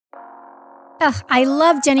Ugh, I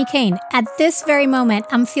love Jenni Kayne. At this very moment,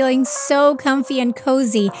 I'm feeling so comfy and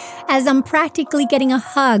cozy as I'm practically getting a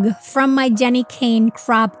hug from my Jenni Kayne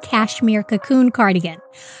crop cashmere cocoon cardigan.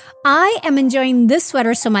 I am enjoying this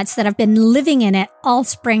sweater so much that I've been living in it all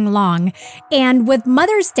spring long. And with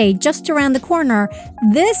Mother's Day just around the corner,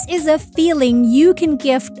 this is a feeling you can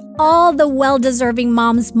gift all the well-deserving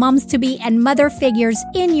moms-to-be, and mother figures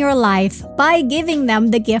in your life by giving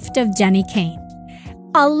them the gift of Jenni Kayne.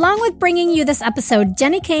 Along with bringing you this episode,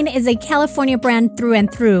 Jenni Kayne is a California brand through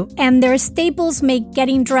and through, and their staples make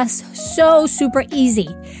getting dressed so super easy.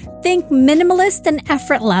 Think minimalist and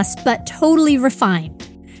effortless, but totally refined.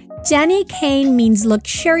 Jenni Kayne means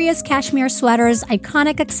luxurious cashmere sweaters,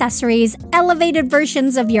 iconic accessories, elevated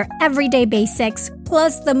versions of your everyday basics,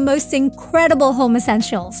 plus the most incredible home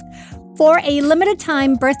essentials. For a limited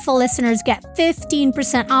time, Birthful listeners get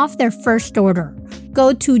 15% off their first order.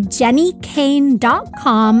 Go to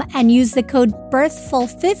jennikayne.com and use the code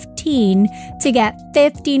BIRTHFUL15 to get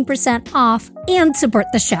 15% off and support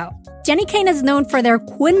the show. Jenni Kayne is known for their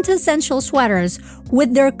quintessential sweaters,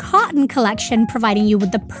 with their cotton collection providing you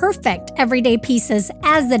with the perfect everyday pieces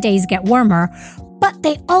as the days get warmer. But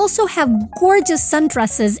they also have gorgeous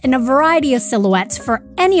sundresses in a variety of silhouettes for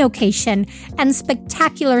any occasion and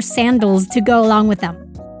spectacular sandals to go along with them.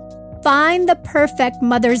 Find the perfect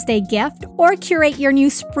Mother's Day gift or curate your new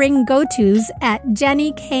spring go-tos at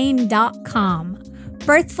jennikayne.com.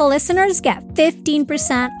 Birthful listeners get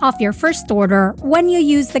 15% off your first order when you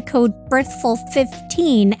use the code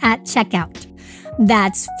BIRTHFUL15 at checkout.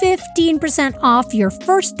 That's 15% off your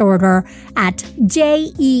first order at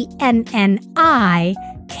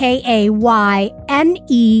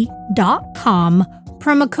jennikayne.com,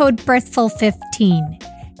 promo code BIRTHFUL15.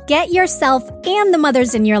 Get yourself and the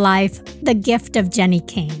mothers in your life the gift of Jenni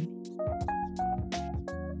Kayne.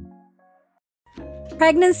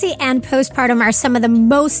 Pregnancy and postpartum are some of the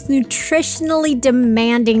most nutritionally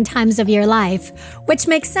demanding times of your life, which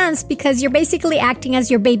makes sense because you're basically acting as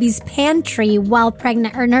your baby's pantry while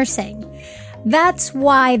pregnant or nursing. That's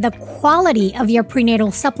why the quality of your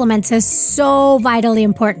prenatal supplements is so vitally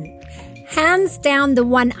important. Hands down, the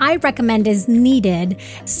one I recommend is Needed.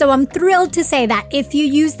 So I'm thrilled to say that if you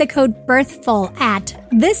use the code BIRTHFUL at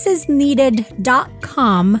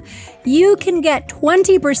thisisneeded.com, you can get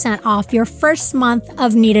 20% off your first month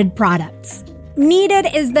of Needed products. Needed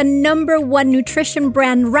is the #1 nutrition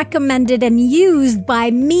brand recommended and used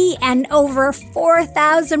by me and over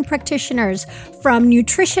 4,000 practitioners, from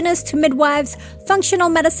nutritionists to midwives, functional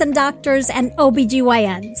medicine doctors, and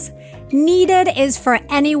OBGYNs. Needed is for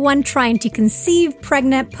anyone trying to conceive,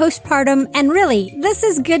 pregnant, postpartum, and really, this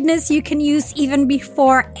is goodness you can use even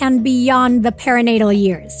before and beyond the perinatal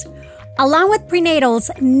years. Along with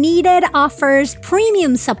prenatals, Needed offers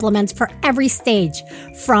premium supplements for every stage,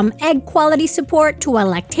 from egg quality support to a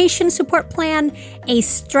lactation support plan, a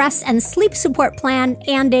stress and sleep support plan,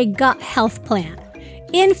 and a gut health plan.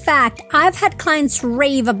 In fact, I've had clients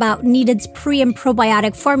rave about Needed's pre- and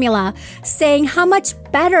probiotic formula, saying how much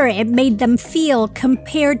better it made them feel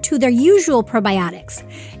compared to their usual probiotics.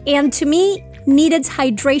 And to me, Needed's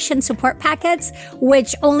hydration support packets,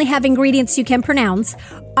 which only have ingredients you can pronounce,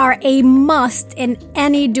 are a must in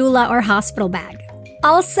any doula or hospital bag.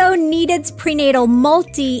 Also, Needed's Prenatal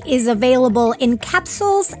Multi is available in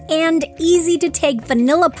capsules and easy-to-take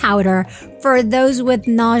vanilla powder for those with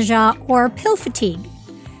nausea or pill fatigue.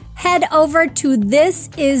 Head over to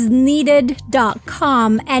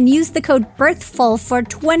thisisneeded.com and use the code BIRTHFUL for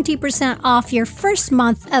 20% off your first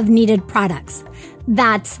month of Needed products.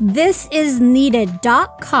 That's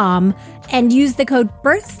thisisneeded.com and use the code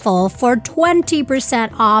BIRTHFUL for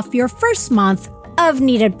 20% off your first month of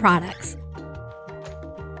Needed products.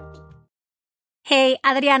 Hey,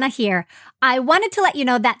 Adriana here. I wanted to let you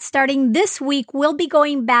know that starting this week, we'll be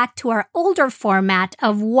going back to our older format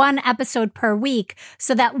of 1 episode per week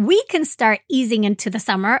so that we can start easing into the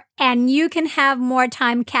summer and you can have more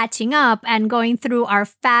time catching up and going through our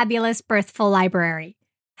fabulous Birthful library.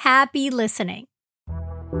 Happy listening.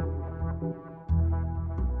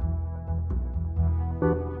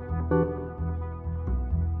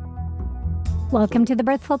 Welcome to the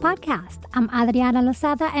Birthful Podcast. I'm Adriana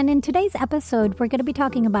Lozada, and in today's episode, we're going to be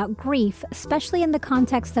talking about grief, especially in the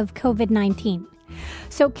context of COVID-19.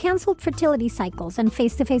 So canceled fertility cycles and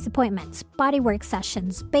face-to-face appointments, bodywork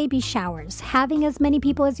sessions, baby showers, having as many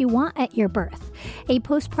people as you want at your birth, a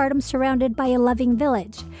postpartum surrounded by a loving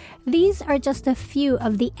village. These are just a few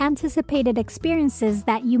of the anticipated experiences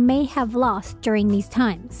that you may have lost during these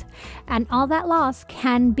times. And all that loss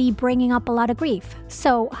can be bringing up a lot of grief.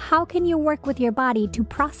 So how can you work with your body to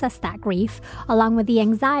process that grief, along with the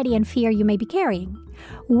anxiety and fear you may be carrying?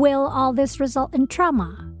 Will all this result in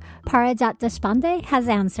trauma? Parijat Deshpande has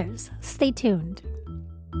answers. Stay tuned.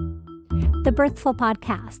 The Birthful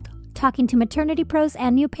Podcast, talking to maternity pros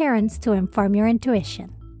and new parents to inform your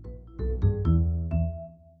intuition.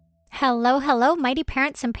 Hello, mighty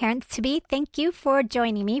parents and parents-to-be. Thank you for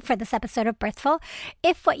joining me for this episode of Birthful.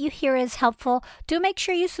 If what you hear is helpful, do make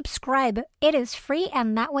sure you subscribe. It is free,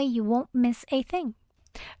 and that way you won't miss a thing.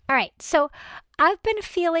 All right, so I've been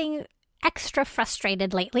feeling extra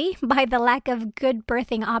frustrated lately by the lack of good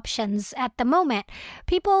birthing options at the moment.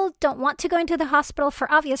 People don't want to go into the hospital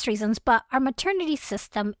for obvious reasons, but our maternity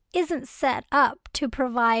system isn't set up to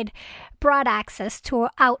provide broad access to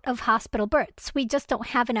out-of-hospital births. We just don't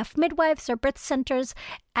have enough midwives or birth centers,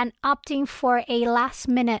 and opting for a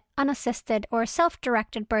last-minute unassisted or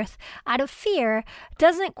self-directed birth out of fear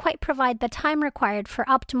doesn't quite provide the time required for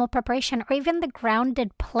optimal preparation or even the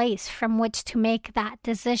grounded place from which to make that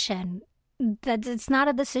decision. That it's not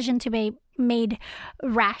a decision to be made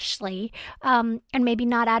rashly, and maybe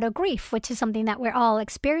not out of grief, which is something that we're all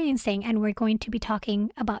experiencing and we're going to be talking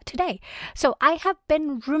about today. So I have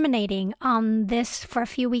been ruminating on this for a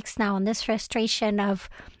few weeks now, on this frustration of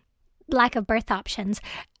lack of birth options,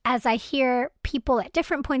 as I hear people at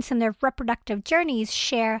different points in their reproductive journeys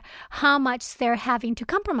share how much they're having to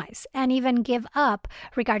compromise and even give up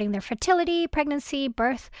regarding their fertility, pregnancy,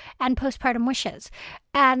 birth, and postpartum wishes.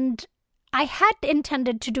 And I had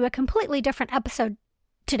intended to do a completely different episode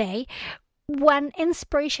today when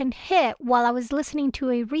inspiration hit while I was listening to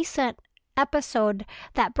a recent episode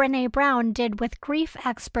that Brené Brown did with grief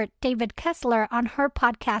expert David Kessler on her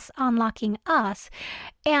podcast, Unlocking Us.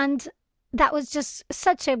 And that was just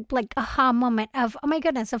such a aha moment of, oh my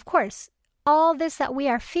goodness, of course, all this that we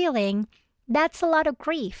are feeling, that's a lot of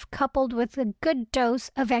grief coupled with a good dose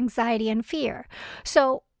of anxiety and fear.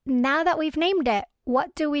 So now that we've named it,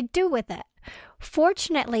 what do we do with it?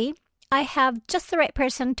 Fortunately, I have just the right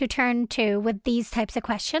person to turn to with these types of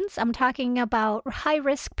questions. I'm talking about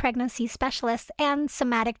high-risk pregnancy specialist and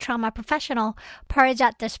somatic trauma professional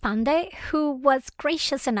Parijat Deshpande, who was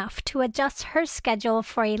gracious enough to adjust her schedule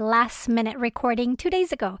for a last-minute recording 2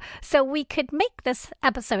 days ago so we could make this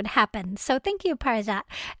episode happen. So thank you, Parijat.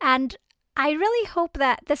 And I really hope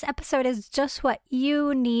that this episode is just what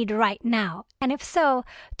you need right now. And if so,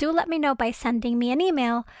 do let me know by sending me an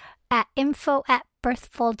email at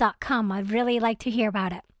info@birthful.com. I'd really like to hear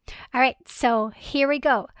about it. All right, so here we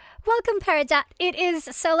go. Welcome, Parijat. It is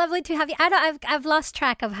so lovely to have you. I've lost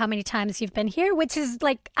track of how many times you've been here, which is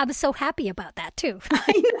I'm so happy about that too.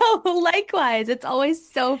 I know, likewise. It's always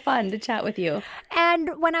so fun to chat with you.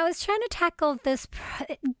 And when I was trying to tackle this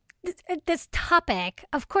topic,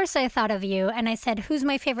 of course I thought of you and I said, who's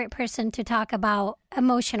my favorite person to talk about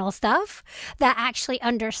emotional stuff that actually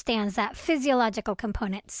understands that physiological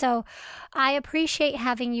component? So I appreciate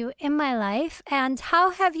having you in my life. And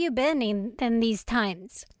how have you been in these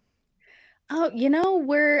times? Oh,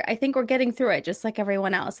 I think we're getting through it just like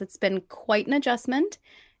everyone else. It's been quite an adjustment.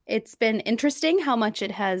 It's been interesting how much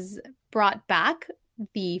it has brought back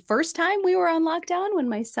the first time we were on lockdown when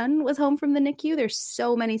my son was home from the NICU. There's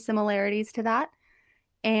so many similarities to that.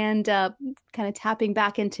 And kind of tapping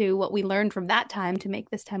back into what we learned from that time to make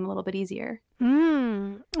this time a little bit easier.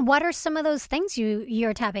 What are some of those things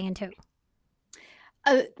you're tapping into?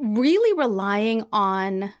 Really relying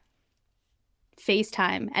on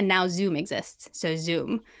FaceTime, and now Zoom exists. So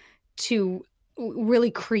Zoom, to really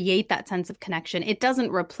create that sense of connection. It doesn't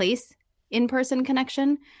replace in-person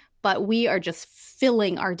connection, but we are just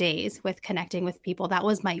filling our days with connecting with people. That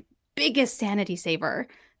was my biggest sanity saver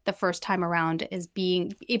the first time around, is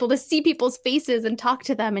being able to see people's faces and talk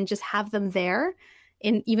to them and just have them there,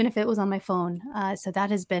 even if it was on my phone. So that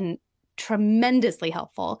has been tremendously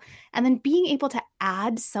helpful. And then being able to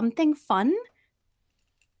add something fun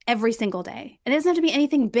every single day. It doesn't have to be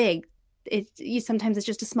anything big. Sometimes it's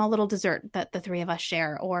just a small little dessert that the three of us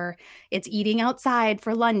share, or it's eating outside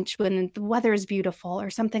for lunch when the weather is beautiful or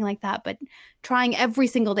something like that. But trying every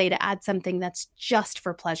single day to add something that's just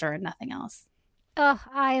for pleasure and nothing else. Oh,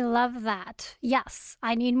 I love that. Yes,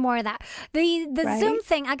 I need more of that. The Right? Zoom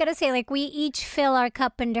thing, I gotta say, we each fill our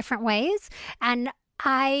cup in different ways, and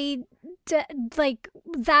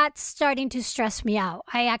that's starting to stress me out.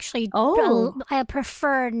 I actually, I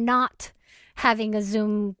prefer not having a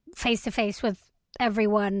Zoom face-to-face with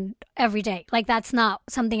everyone every day. That's not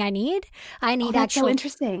something I need. I need actual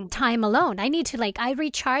time alone. I need to I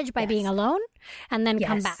recharge by being alone and then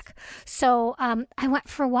come back. So I went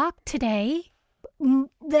for a walk today.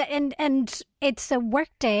 And it's a work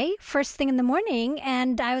day, first thing in the morning,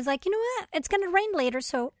 and I was like, you know what? It's going to rain later,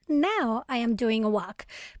 so now I am doing a walk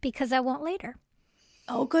because I won't later.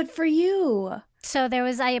 Oh, good for you. So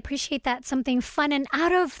I appreciate that, something fun and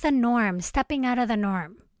out of the norm, stepping out of the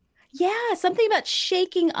norm. Yeah, something about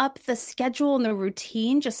shaking up the schedule and the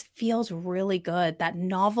routine just feels really good. That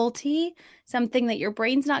novelty, something that your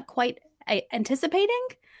brain's not quite anticipating,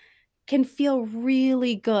 can feel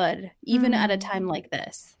really good, even at a time like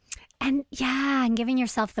this. And giving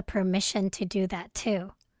yourself the permission to do that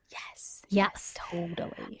too. Yes.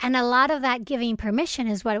 Totally. And a lot of that giving permission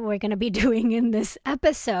is what we're going to be doing in this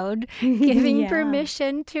episode, giving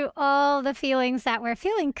permission to all the feelings that we're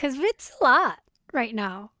feeling, because it's a lot right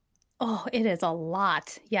now. Oh, it is a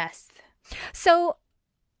lot. Yes. So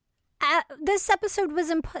this episode was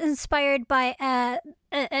inspired by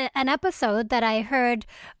an episode that I heard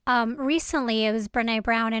recently. It was Brené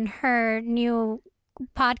Brown and her new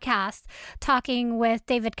podcast talking with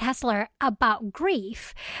David Kessler about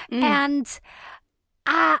grief. And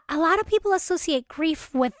a lot of people associate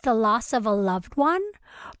grief with the loss of a loved one,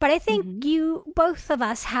 but I think both of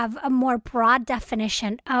us have a more broad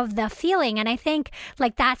definition of the feeling, and I think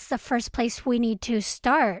like that's the first place we need to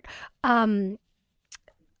start,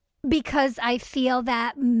 because I feel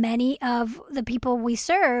that many of the people we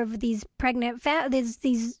serve, these pregnant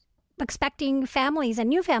these expecting families and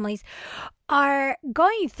new families, are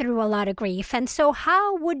going through a lot of grief. And so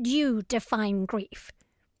how would you define grief?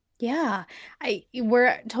 Yeah,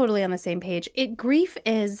 we're totally on the same page. Grief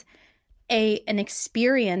is an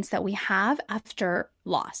experience that we have after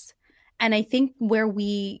loss. And I think where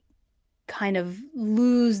we kind of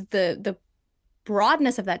lose the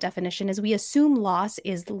broadness of that definition is we assume loss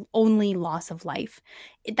is only loss of life.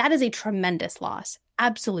 That is a tremendous loss.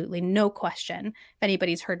 Absolutely, no question. If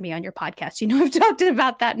anybody's heard me on your podcast, you know I've talked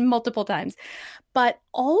about that multiple times. But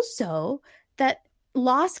also that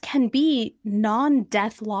loss can be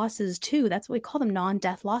non-death losses too. That's what we call them,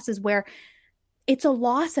 non-death losses, where it's a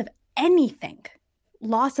loss of anything.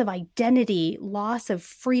 Loss of identity, loss of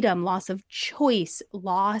freedom, loss of choice,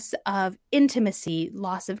 loss of intimacy,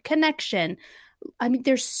 loss of connection. I mean,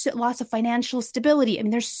 there's loss of financial stability. I mean,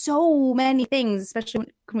 there's so many things, especially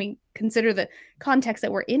when we consider the context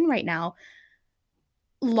that we're in right now.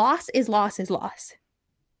 Loss is loss is loss.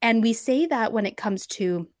 And we say that when it comes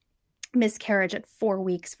to miscarriage at 4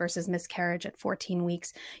 weeks versus miscarriage at 14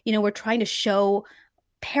 weeks. You know, we're trying to show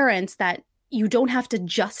parents that you don't have to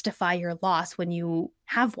justify your loss when you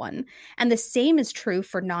have one. And the same is true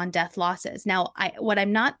for non-death losses. Now, what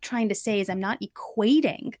I'm not trying to say is I'm not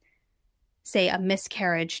equating, say, a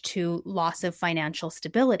miscarriage to loss of financial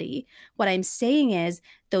stability. What I'm saying is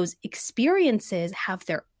those experiences have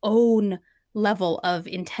their own level of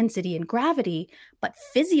intensity and gravity, but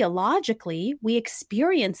physiologically, we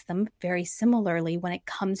experience them very similarly when it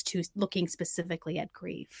comes to looking specifically at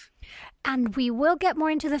grief. And we will get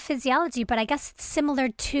more into the physiology, but I guess it's similar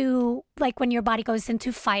to like when your body goes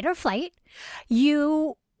into fight or flight,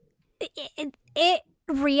 it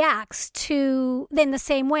reacts to in the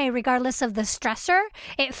same way, regardless of the stressor.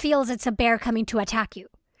 It feels it's a bear coming to attack you.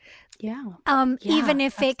 Yeah. Even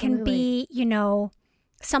if absolutely. It can be,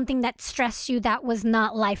 something that stressed you that was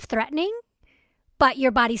not life-threatening, but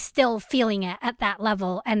your body's still feeling it at that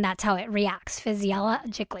level, and that's how it reacts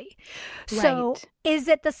physiologically. Right. So is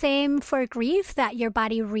it the same for grief, that your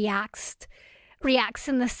body reacts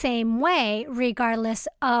in the same way, regardless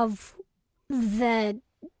of the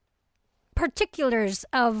particulars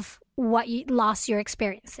of what loss you're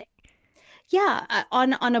experiencing? Yeah,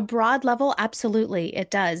 on a broad level, absolutely,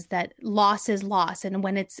 it does. That loss is loss, and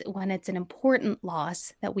when it's an important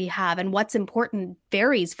loss that we have, and what's important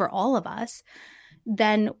varies for all of us,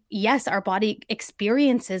 then yes, our body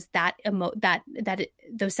experiences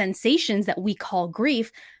those sensations that we call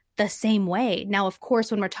grief the same way. Now, of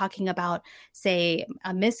course, when we're talking about, say,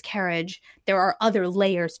 a miscarriage, there are other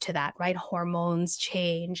layers to that, right? Hormones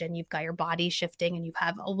change, and you've got your body shifting, and you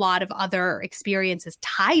have a lot of other experiences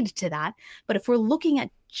tied to that. But if we're looking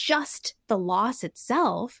at just the loss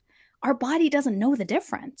itself, our body doesn't know the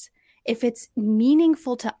difference. If it's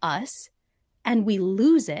meaningful to us and we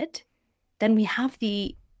lose it, then we have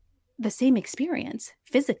the same experience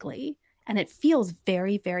physically, and it feels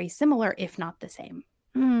very, very similar, if not the same.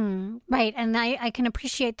 Right. And I can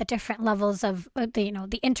appreciate the different levels of,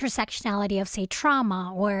 the intersectionality of, say,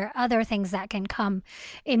 trauma or other things that can come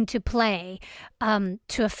into play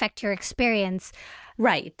to affect your experience.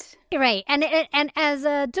 Right. Right. And as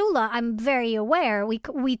a doula, I'm very aware.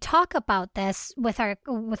 We talk about this with our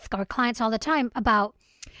clients all the time about,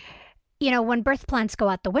 when birth plans go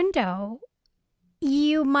out the window,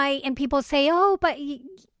 you might, and people say, oh, but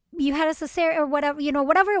you had a cesarean or whatever,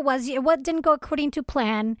 whatever it was, what didn't go according to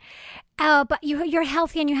plan, but you're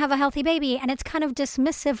healthy and you have a healthy baby. And it's kind of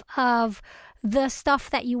dismissive of the stuff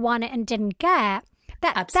that you wanted and didn't get,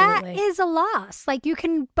 that Absolutely. is a loss. Like, you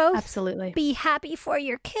can both Absolutely. be happy for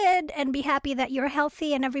your kid and be happy that you're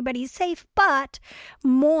healthy and everybody's safe, but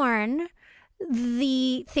mourn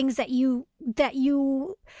the things that you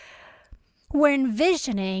were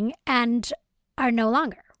envisioning and are no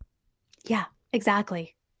longer. Yeah,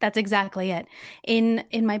 exactly. That's exactly it. In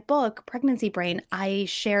my book, Pregnancy Brain, I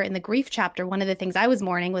share in the grief chapter, one of the things I was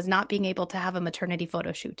mourning was not being able to have a maternity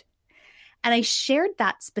photo shoot. And I shared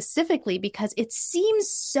that specifically because it seems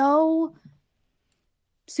so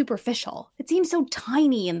superficial. It seems so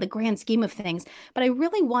tiny in the grand scheme of things. But I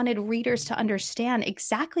really wanted readers to understand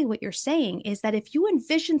exactly what you're saying, is that if you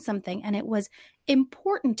envision something and it was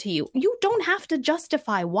important to you, you don't have to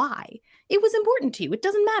justify why. It was important to you. It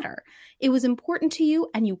doesn't matter. It was important to you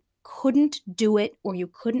and you couldn't do it, or you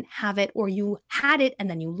couldn't have it, or you had it and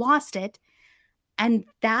then you lost it. And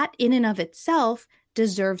that in and of itself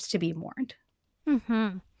deserves to be mourned.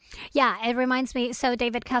 Mm-hmm. Yeah, it reminds me. So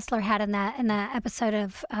David Kessler had in that episode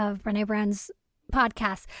of Brene Brown's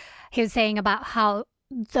podcast, he was saying about how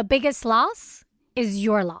the biggest loss is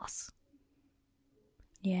your loss.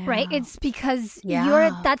 Yeah. Right? It's because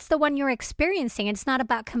Yeah. that's the one you're experiencing. It's not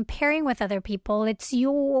about comparing with other people. It's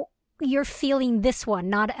you're feeling this one,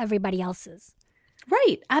 not everybody else's.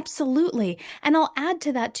 Right. Absolutely. And I'll add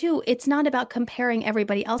to that too. It's not about comparing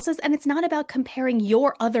everybody else's, and it's not about comparing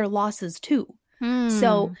your other losses too.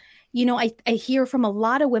 So, I hear from a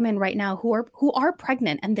lot of women right now who are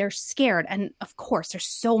pregnant and they're scared. And of course, there's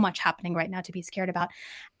so much happening right now to be scared about.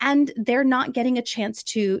 And they're not getting a chance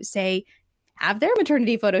to, say, have their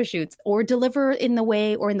maternity photo shoots or deliver in the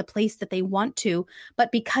way or in the place that they want to.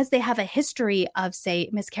 But because they have a history of, say,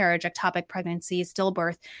 miscarriage, ectopic pregnancy,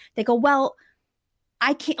 stillbirth, they go, well,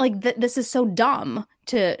 I can't, like, this is so dumb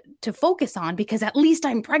to focus on because at least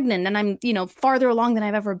I'm pregnant and I'm, farther along than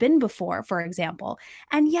I've ever been before, for example.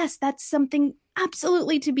 And yes, that's something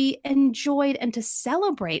absolutely to be enjoyed and to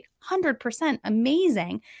celebrate. 100%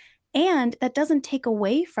 amazing. And that doesn't take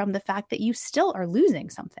away from the fact that you still are losing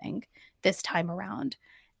something this time around.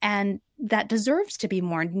 And that deserves to be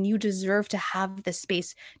mourned. And you deserve to have the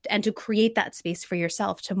space and to create that space for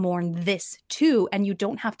yourself to mourn this too. And you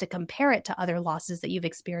don't have to compare it to other losses that you've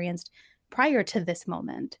experienced prior to this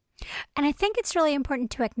moment. And I think it's really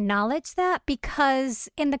important to acknowledge that, because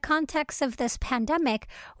in the context of this pandemic,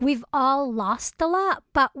 we've all lost a lot,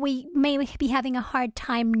 but we may be having a hard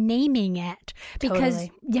time naming it because,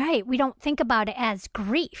 right, we don't think about it as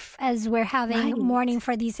grief, as we're having mourning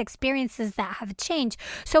for these experiences that have changed.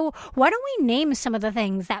 So why don't we name some of the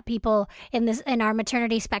things that people in our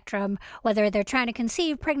maternity spectrum, whether they're trying to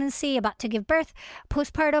conceive, pregnancy, about to give birth,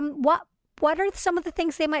 postpartum, what are some of the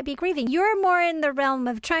things they might be grieving? You're more in the realm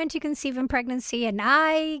of trying to conceive in pregnancy, and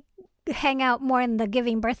I hang out more in the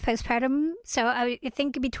giving birth postpartum. So I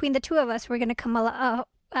think between the two of us, we're going to come out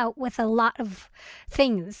with a lot of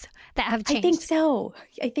things that have changed. I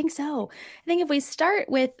think so. I think if we start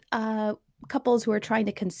with couples who are trying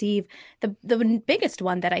to conceive, the biggest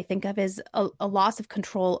one that I think of is a loss of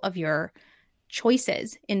control of your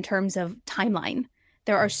choices in terms of timeline.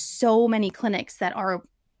 There are so many clinics that are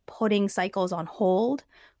putting cycles on hold,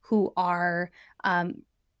 who are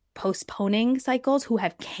postponing cycles, who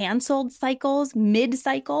have canceled cycles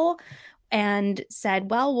mid-cycle and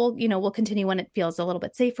said, well, we'll continue when it feels a little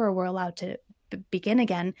bit safer, we're allowed to begin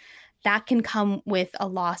again. That can come with a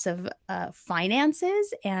loss of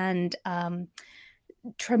finances and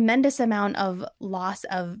tremendous amount of loss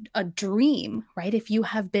of a dream, right? If you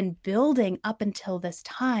have been building up until this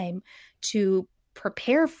time to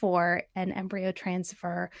prepare for an embryo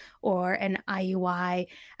transfer or an IUI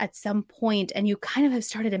at some point, and you kind of have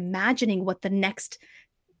started imagining what the next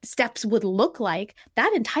steps would look like,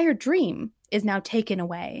 that entire dream is now taken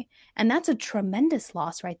away. And that's a tremendous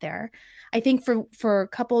loss right there. I think for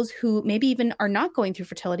couples who maybe even are not going through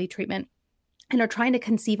fertility treatment and are trying to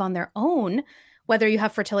conceive on their own, whether you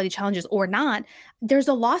have fertility challenges or not, there's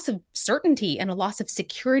a loss of certainty and a loss of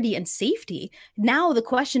security and safety. Now the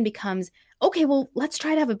question becomes, okay, well, let's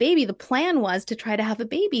try to have a baby. The plan was to try to have a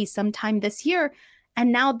baby sometime this year.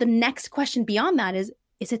 And now the next question beyond that is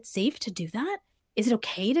it safe to do that? Is it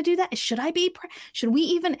okay to do that? Should we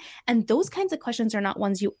even? And those kinds of questions are not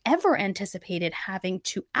ones you ever anticipated having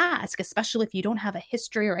to ask, especially if you don't have a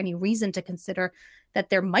history or any reason to consider that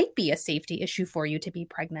there might be a safety issue for you to be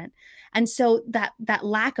pregnant. And so that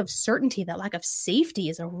lack of certainty, that lack of safety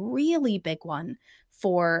is a really big one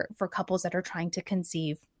for couples that are trying to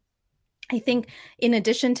conceive. I think in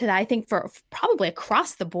addition to that, I think for probably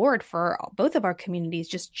across the board for both of our communities,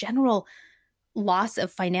 just general loss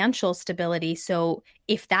of financial stability. So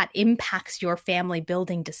if that impacts your family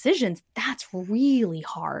building decisions, that's really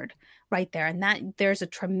hard right there. And that there's a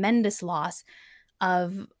tremendous loss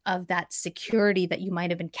of that security that you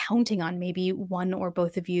might have been counting on. Maybe one or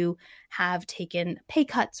both of you have taken pay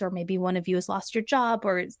cuts, or maybe one of you has lost your job,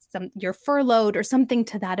 or you're furloughed or something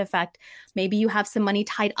to that effect. Maybe you have some money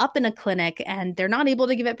tied up in a clinic and they're not able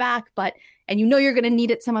to give it back, and you know you're going to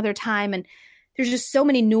need it some other time. And there's just so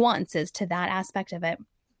many nuances to that aspect of it.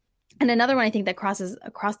 And another one I think that crosses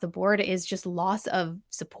across the board is just loss of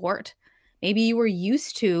support. Maybe you were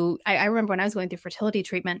used to, I remember when I was going through fertility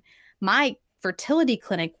treatment, my fertility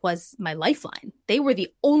clinic was my lifeline. They were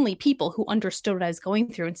the only people who understood what I was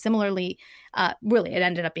going through. And similarly, really, it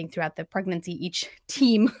ended up being throughout the pregnancy, each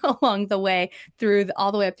team along the way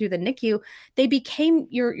all the way up through the NICU, they became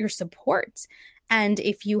your supports. And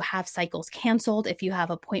if you have cycles canceled, if you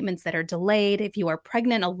have appointments that are delayed, if you are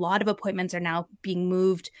pregnant, a lot of appointments are now being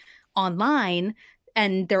moved online,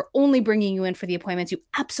 and they're only bringing you in for the appointments you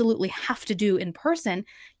absolutely have to do in person.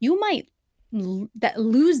 You might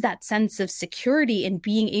lose that sense of security in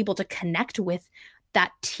being able to connect with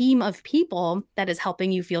that team of people that is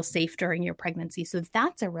helping you feel safe during your pregnancy. So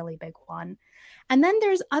that's a really big one. And then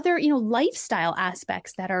there's other, lifestyle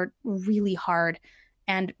aspects that are really hard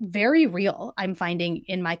and very real, I'm finding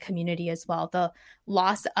in my community as well. The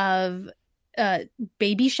loss of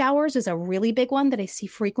baby showers is a really big one that I see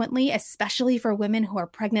frequently, especially for women who are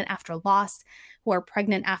pregnant after loss, who are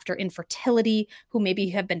pregnant after infertility, who maybe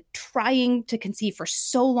have been trying to conceive for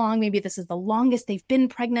so long. Maybe this is the longest they've been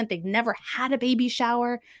pregnant. They've never had a baby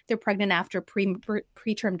shower. They're pregnant after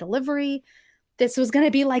preterm delivery. This was going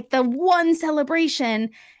to be like the one celebration,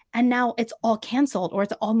 and now it's all canceled or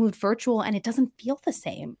it's all moved virtual, and it doesn't feel the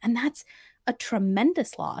same. And that's a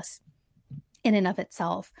tremendous loss in and of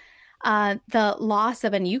itself. The loss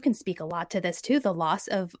of, and you can speak a lot to this too, the loss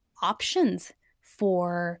of options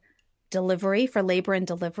for delivery, for labor and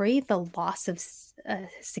delivery, the loss of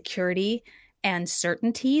security and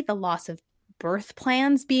certainty, the loss of birth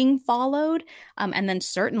plans being followed. And then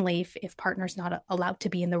certainly if partner's not allowed to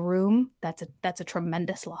be in the room, that's a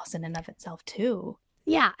tremendous loss in and of itself too.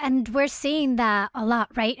 Yeah, and we're seeing that a lot,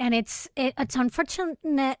 right? And it's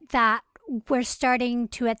unfortunate that we're starting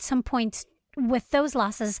to, at some points, with those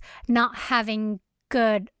losses, not having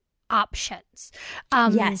good options.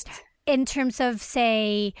 Yes. In terms of,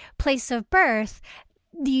 say, place of birth,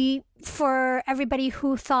 for everybody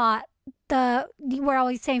who thought we're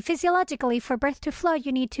always saying physiologically, for birth to flow,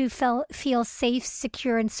 you need to feel safe,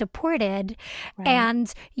 secure, and supported. Right.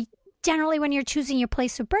 And generally, when you're choosing your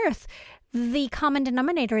place of birth, the common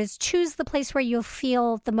denominator is choose the place where you'll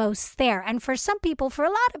feel the most there. And for some people, for a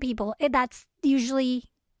lot of people, that's usually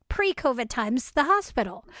pre-COVID times, the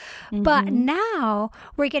hospital. Mm-hmm. But now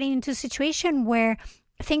we're getting into a situation where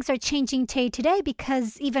things are changing day to day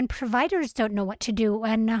because even providers don't know what to do,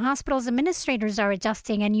 and hospitals administrators are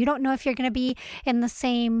adjusting, and you don't know if you're going to be in the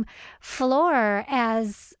same floor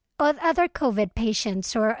as other COVID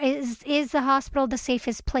patients, or is the hospital the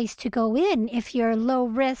safest place to go in if you're low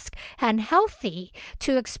risk and healthy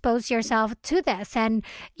to expose yourself to this? And,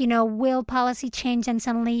 will policy change and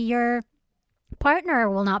suddenly your partner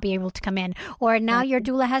will not be able to come in, or now your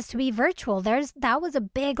doula has to be virtual? That was a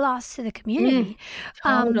big loss to the community.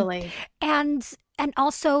 Totally. And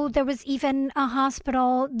also there was even a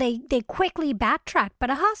hospital, they quickly backtracked, but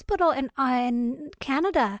a hospital in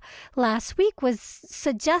Canada last week was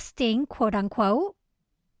suggesting, quote unquote,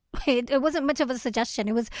 it wasn't much of a suggestion,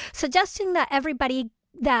 it was suggesting that everybody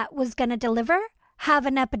that was going to deliver have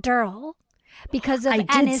an epidural. Because of I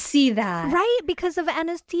did see that. Right, because of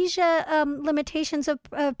anesthesia limitations of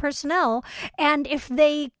personnel. And if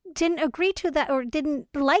they didn't agree to that or didn't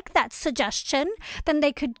like that suggestion, then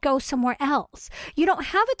they could go somewhere else. You don't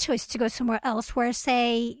have a choice to go somewhere else where,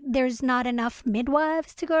 say, there's not enough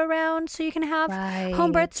midwives to go around so you can have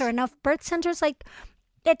home births, or enough birth centers. Like,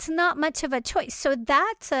 it's not much of a choice. So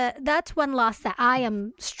that's one loss that I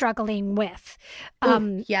am struggling with.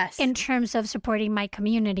 Yes. In terms of supporting my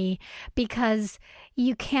community, because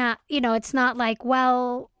you can't, it's not like,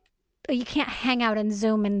 well, you can't hang out and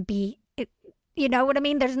Zoom and be, you know what I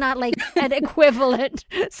mean? There's not like an equivalent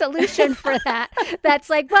solution for that. That's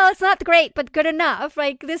like, well, it's not great, but good enough.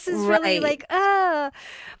 Like, this is really like,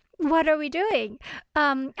 what are we doing?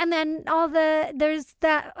 And then there's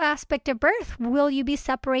that aspect of birth. Will you be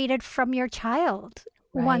separated from your child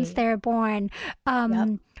once they're born?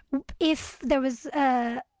 If there was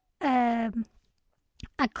a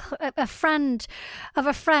friend of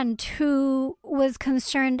a friend who was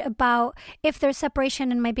concerned about if there's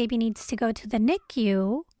separation and my baby needs to go to the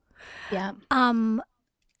NICU,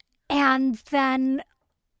 And then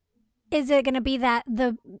is it going to be that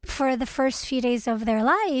for the first few days of their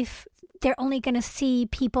life, they're only going to see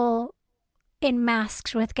people in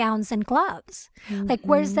masks with gowns and gloves? Like,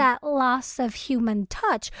 where's that loss of human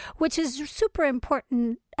touch, which is super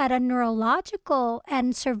important at a neurological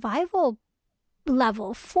and survival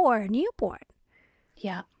level for a newborn?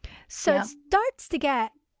 Yeah. So it starts to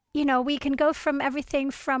get, we can go from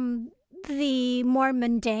everything from the more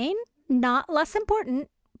mundane, not less important,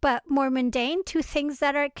 but more mundane, to things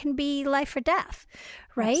that can be life or death,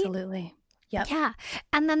 right? Absolutely. Yep. Yeah.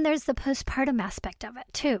 And then there's the postpartum aspect of it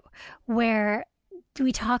too, where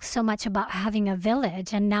we talk so much about having a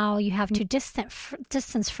village, and now you have to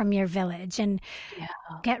distance from your village and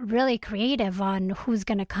get really creative on who's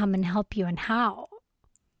going to come and help you and how.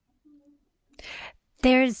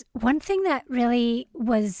 There's one thing that really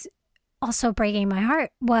was also breaking my heart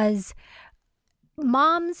was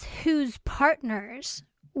moms whose partners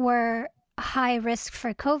were high risk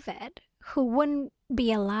for COVID, who wouldn't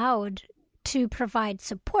be allowed to provide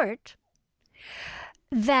support,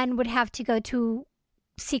 then would have to go to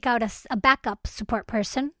seek out a backup support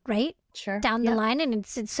person, right? Sure. Down the line. And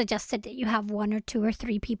it's suggested that you have 1 or 2 or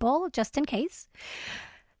 3 people just in case.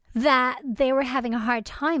 That they were having a hard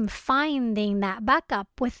time finding that backup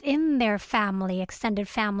within their family, extended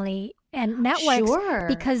family and networks,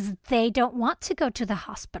 because they don't want to go to the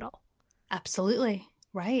hospital. Absolutely.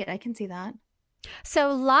 Right. I can see that.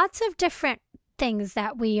 So lots of different things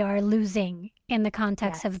that we are losing in the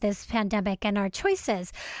context of this pandemic and our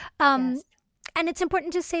choices. And it's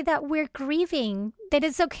important to say that we're grieving, that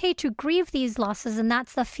it's okay to grieve these losses, and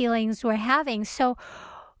that's the feelings we're having. So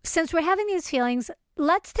since we're having these feelings,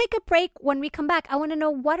 let's take a break. When we come back, I want to know,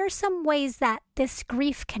 what are some ways that this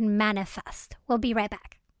grief can manifest? We'll be right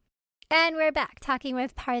back. And we're back talking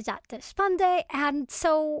with Parijat Deshpande. And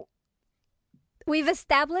so we've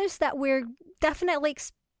established that we're definitely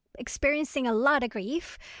experiencing a lot of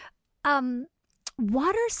grief.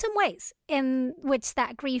 What are some ways in which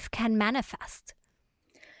that grief can manifest?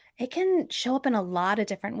 It can show up in a lot of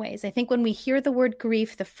different ways. I think when we hear the word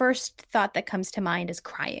grief, the first thought that comes to mind is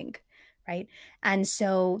crying, right? And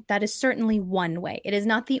so that is certainly one way. It is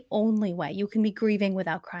not the only way. You can be grieving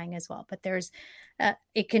without crying as well, but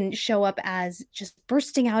it can show up as just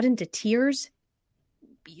bursting out into tears.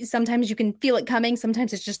 Sometimes you can feel it coming.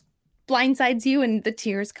 Sometimes it just blindsides you and the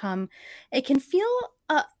tears come. It can feel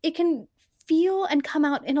and come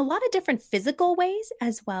out in a lot of different physical ways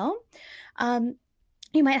as well.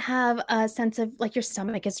 You might have a sense of like your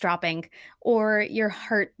stomach is dropping, or your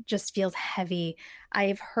heart just feels heavy.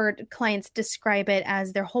 I've heard clients describe it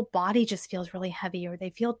as their whole body just feels really heavy, or they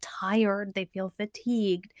feel tired, they feel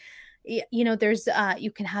fatigued. There's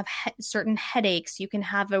you can have certain headaches. You can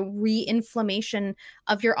have a re-inflammation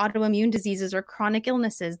of your autoimmune diseases or chronic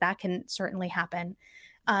illnesses. That can certainly happen.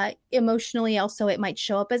 Emotionally, also, it might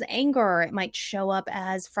show up as anger. It might show up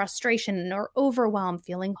as frustration or overwhelm,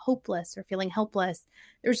 feeling hopeless or feeling helpless.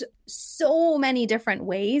 There's so many different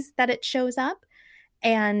ways that it shows up.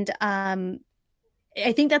 And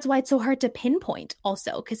I think that's why it's so hard to pinpoint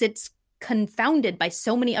also, because it's confounded by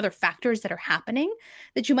so many other factors that are happening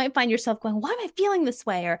that you might find yourself going, why am I feeling this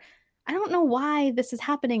way? Or I don't know why this is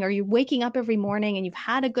happening. Or you're waking up every morning and you've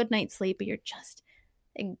had a good night's sleep, but you're just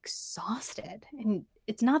exhausted. And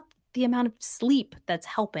it's not the amount of sleep that's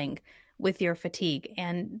helping with your fatigue.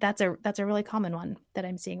 And that's a really common one that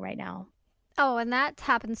I'm seeing right now. Oh, and that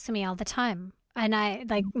happens to me all the time. And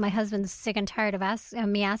my husband's sick and tired of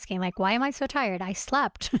me asking, like, why am I so tired? I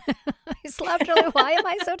slept. I slept really. Why am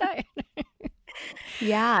I so tired?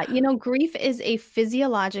 Yeah. Grief is a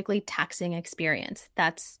physiologically taxing experience.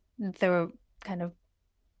 That's the kind of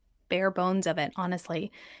bare bones of it,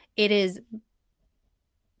 honestly. It is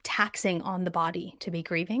taxing on the body to be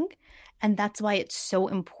grieving. And that's why it's so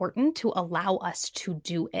important to allow us to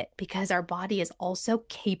do it, because our body is also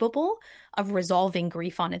capable of resolving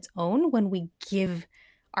grief on its own when we give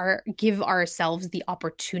ourselves the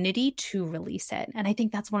opportunity to release it. And I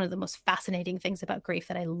think that's one of the most fascinating things about grief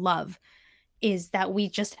that I love, is that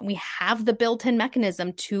we have the built-in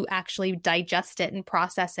mechanism to actually digest it and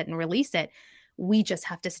process it and release it. We just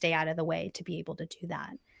have to stay out of the way to be able to do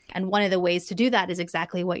that. And one of the ways to do that is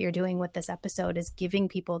exactly what you're doing with this episode, is giving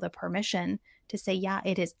people the permission to say, yeah,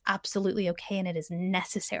 it is absolutely okay and it is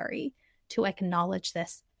necessary to acknowledge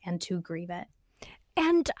this and to grieve it.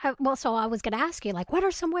 And so I was going to ask you, like, what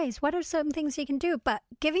are some ways? What are some things you can do? But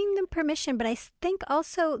giving them permission, but I think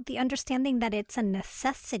also the understanding that it's a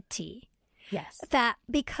necessity. Yes. That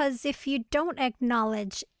because if you don't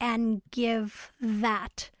acknowledge and give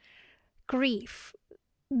that grief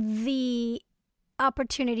the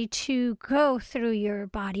opportunity to go through your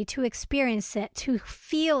body, to experience it, to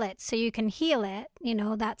feel it so you can heal it, you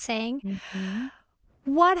know, that saying. Mm-hmm.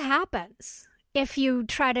 What happens if you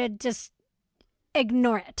try to just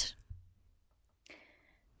ignore it?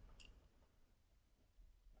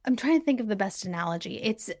 I'm trying to think of the best analogy.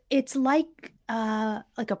 It's like a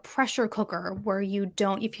pressure cooker where you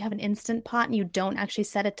don't, if you have an Instant Pot and you don't actually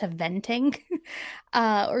set it to venting,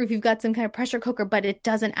 or if you've got some kind of pressure cooker, but it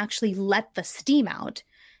doesn't actually let the steam out,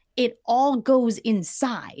 it all goes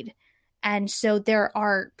inside. And so there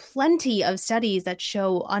are plenty of studies that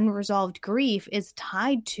show unresolved grief is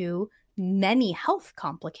tied to many health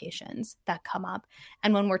complications that come up.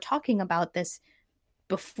 And when we're talking about this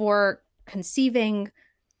before conceiving,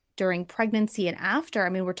 during pregnancy and after, I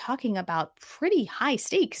mean, we're talking about pretty high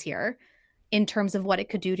stakes here in terms of what it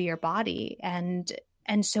could do to your body. And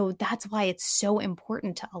so that's why it's so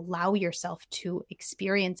important to allow yourself to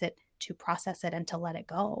experience it, to process it, and to let it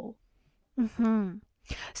go. Mm-hmm.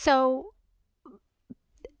 So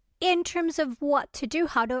in terms of what to do,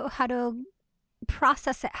 how to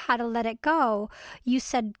process it, how to let it go, you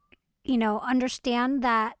said, you know, understand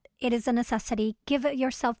that it is a necessity. Give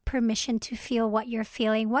yourself permission to feel what you're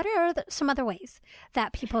feeling. What are some other ways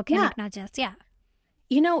that people can acknowledge this? Yeah.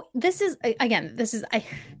 You know,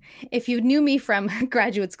 if you knew me from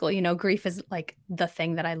graduate school, you know, grief is like the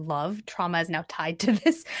thing that I love. Trauma is now tied to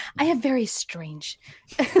this. I have very strange.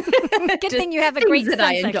 Good thing you have a great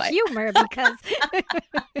sense of humor because.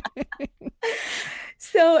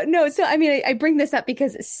 So I mean, I bring this up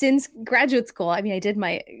because since graduate school, I mean, I did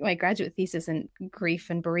my graduate thesis in grief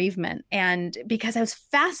and bereavement. And because I was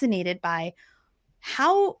fascinated by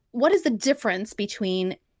what is the difference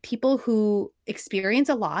between people who experience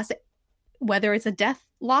a loss, whether it's a death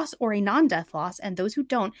loss or a non-death loss, and those who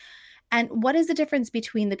don't. And what is the difference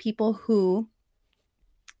between the people who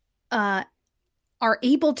are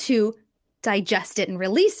able to digest it and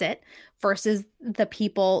release it versus the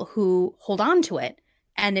people who hold on to it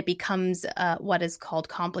and it becomes what is called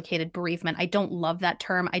complicated bereavement. I don't love that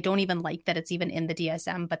term. I don't even like that it's even in the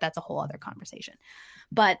DSM, but that's a whole other conversation.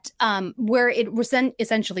 But where it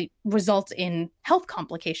essentially results in health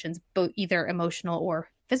complications, both either emotional or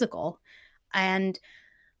physical. And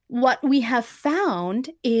what we have found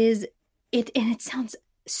is and it sounds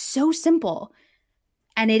so simple,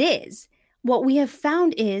 and it is. What we have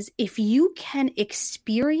found is if you can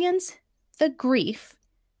experience the grief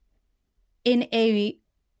in a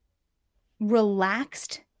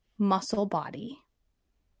relaxed muscle body,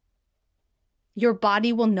 your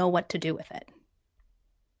body will know what to do with it.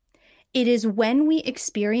 It is when we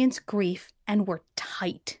experience grief and we're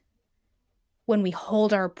tight, when we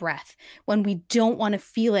hold our breath, when we don't want to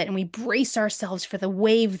feel it and we brace ourselves for the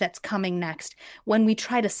wave that's coming next, when we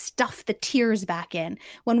try to stuff the tears back in,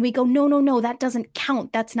 when we go, no, that doesn't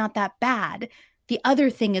count, that's not that bad, the other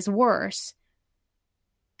thing is worse,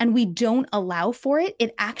 and we don't allow for it,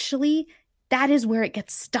 that is where it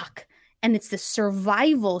gets stuck. And it's the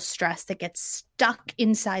survival stress that gets stuck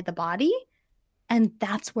inside the body. And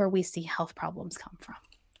that's where we see health problems come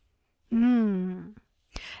from.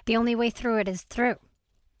 The only way through it is through.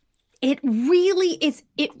 It really is.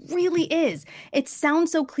 It really is. It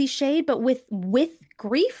sounds so cliched, but with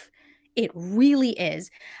grief, it really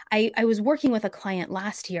is. I was working with a client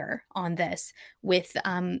last year on this with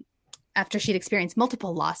after she'd experienced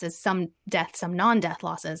multiple losses, some death, some non-death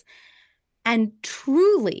losses. And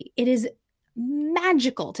truly, it is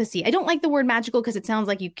magical to see. I don't like the word magical because it sounds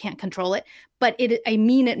like you can't control it, but I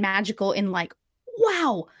mean it magical in like,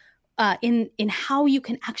 wow, in how you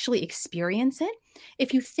can actually experience it.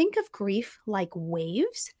 If you think of grief like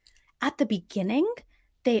waves, at the beginning,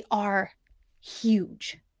 they are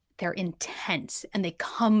huge, they're intense, and they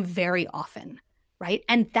come very often, right?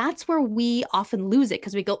 And that's where we often lose it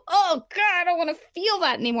because we go, oh God, I don't want to feel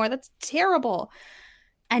that anymore. That's terrible.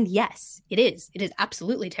 And yes, it is. It is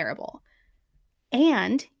absolutely terrible.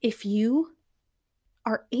 And if you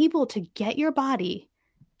are able to get your body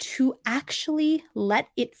to actually let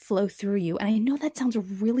it flow through you, and I know that sounds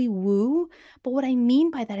really woo, but what I mean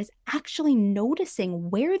by that is actually noticing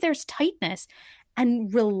where there's tightness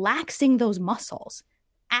and relaxing those muscles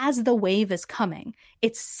as the wave is coming.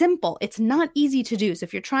 It's simple. It's not easy to do. So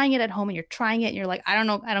if you're trying it at home and you're trying it and you're like, I don't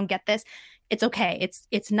know, I don't get this, it's okay.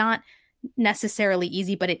 It's not necessarily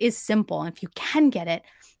easy, but it is simple. And if you can get it,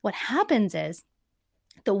 what happens is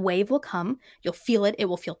the wave will come, you'll feel it, it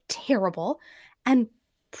will feel terrible, and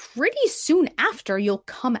pretty soon after you'll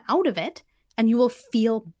come out of it and you will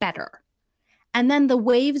feel better. And then the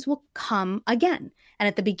waves will come again. And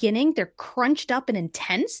at the beginning, they're crunched up and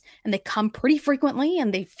intense, and they come pretty frequently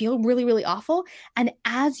and they feel really, really awful. And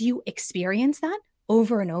as you experience that,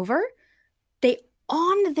 over and over, they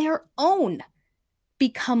on their own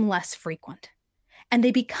become less frequent and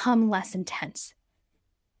they become less intense.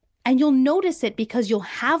 And you'll notice it because you'll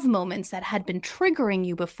have moments that had been triggering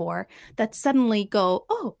you before that suddenly go,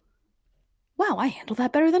 oh, wow, I handled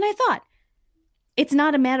that better than I thought. It's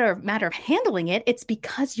not a matter of handling it. It's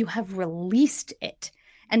because you have released it.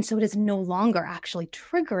 And so it is no longer actually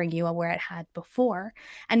triggering you where it had before.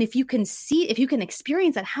 And if you can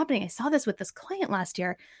experience that happening, I saw this with this client last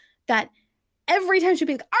year, that every time she'd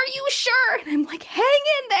be like, are you sure? And I'm like, hang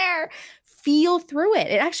in there, feel through it.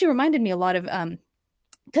 It actually reminded me a lot of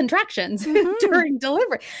contractions during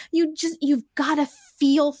delivery. You've got to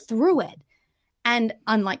feel through it. And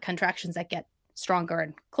unlike contractions that get stronger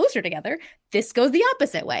and closer together, this goes the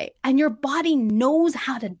opposite way. And your body knows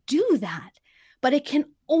how to do that. But it can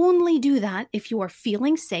only do that if you are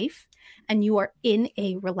feeling safe and you are in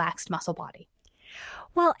a relaxed muscle body.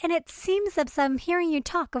 Well, and it seems as I'm hearing you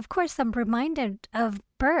talk, of course, I'm reminded of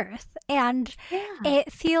birth. And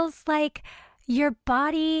it feels like your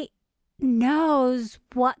body knows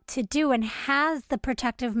what to do and has the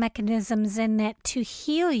protective mechanisms in it to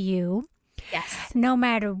heal you. Yes. No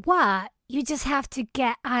matter what. You just have to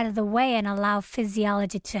get out of the way and allow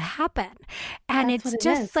physiology to happen. And it's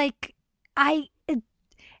just like,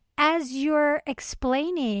 as you're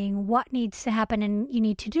explaining what needs to happen and you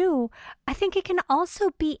need to do, I think it can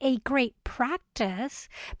also be a great practice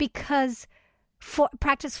for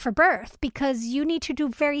birth, because you need to do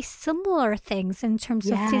very similar things in terms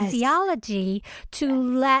of physiology to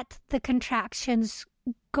let the contractions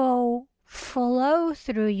flow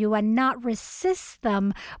through you and not resist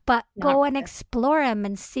them, but go and explore them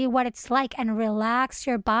and see what it's like and relax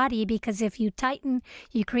your body, because if you tighten,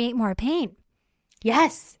 you create more pain.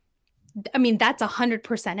 Yes. I mean, that's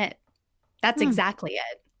 100% it. That's exactly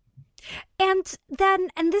it. And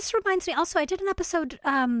this reminds me also, I did an episode,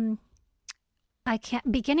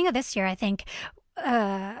 beginning of this year, I think,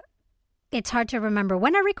 it's hard to remember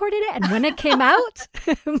when I recorded it and when it came out.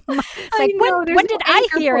 It's like, when did I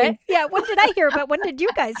hear it? Yeah, when did I hear it? But when did you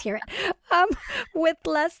guys hear it? With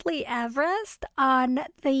Leslie Everest on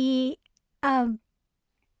the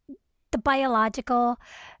biological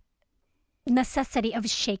necessity of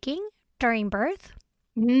shaking during birth,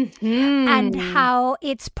 and how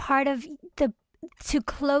it's part of to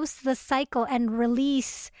close the cycle and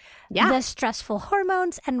release the stressful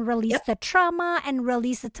hormones and release the trauma and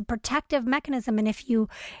release it's a protective mechanism. And if you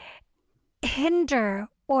hinder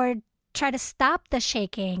or try to stop the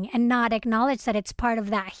shaking and not acknowledge that it's part of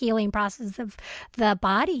that healing process of the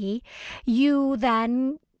body,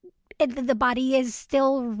 the body is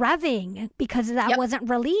still revving because that wasn't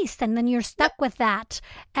released. And then you're stuck with that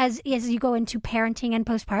as you go into parenting and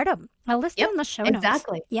postpartum. I'll list it in the show notes.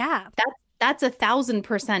 Exactly. Yeah. That's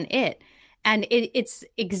 1,000% it. And it's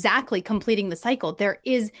exactly completing the cycle. There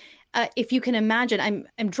is, if you can imagine,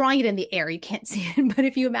 I'm drawing it in the air. You can't see it, but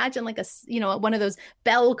if you imagine like one of those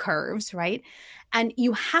bell curves, right? And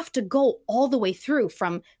you have to go all the way through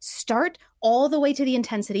from start all the way to the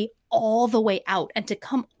intensity, all the way out. And to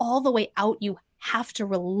come all the way out, you have to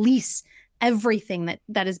release everything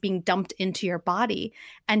that is being dumped into your body.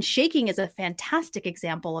 And shaking is a fantastic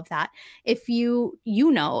example of that. If when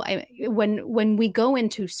we go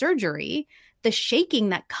into surgery, the shaking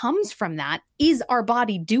that comes from that is our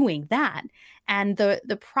body doing that. And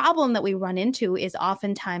the problem that we run into is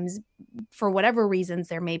oftentimes, for whatever reasons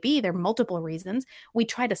there may be, there are multiple reasons, we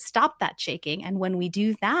try to stop that shaking. And when we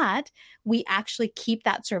do that, we actually keep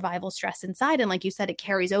that survival stress inside. And like you said, it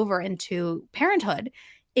carries over into parenthood.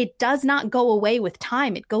 It does not go away with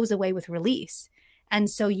time. It goes away with release. And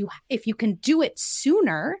so if you can do it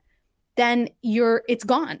sooner, then it's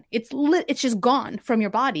gone. It's just gone from your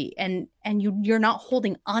body, and you're not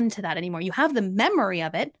holding on to that anymore. You have the memory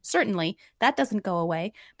of it, certainly that doesn't go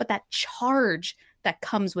away, but that charge that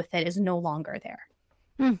comes with it is no longer there.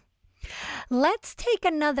 Let's take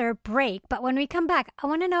another break, but when we come back, I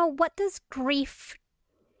want to know, what does grief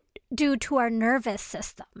do to our nervous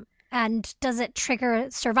system, and does it trigger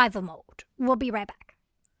survival mode? We'll be right back.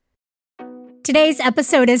 Today's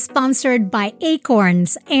episode is sponsored by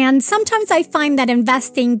Acorns, and sometimes I find that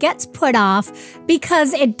investing gets put off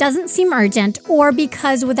because it doesn't seem urgent, or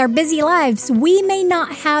because with our busy lives, we may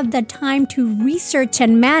not have the time to research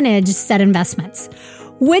and manage said investments.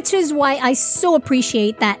 Which is why I so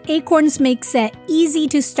appreciate that Acorns makes it easy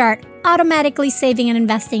to start automatically saving and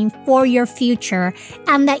investing for your future,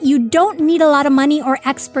 and that you don't need a lot of money or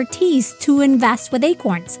expertise to invest with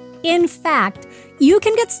Acorns. In fact, you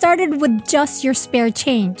can get started with just your spare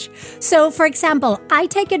change. So, for example, I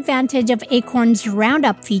take advantage of Acorn's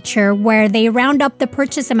Roundup feature where they round up the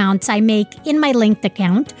purchase amounts I make in my linked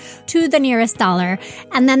account to the nearest dollar,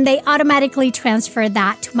 and then they automatically transfer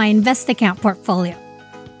that to my Invest account portfolio.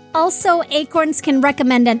 Also, Acorns can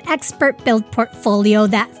recommend an expert-built portfolio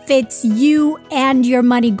that fits you and your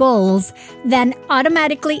money goals, then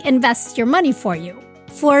automatically invests your money for you.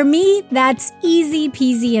 For me, that's easy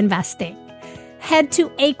peasy investing. Head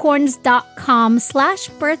to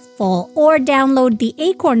acorns.com/birthful or download the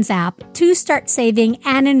Acorns app to start saving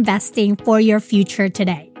and investing for your future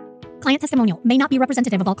today. Client testimonial may not be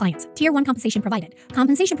representative of all clients. Tier 1 compensation provided.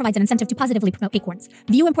 Compensation provides an incentive to positively promote Acorns.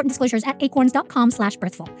 View important disclosures at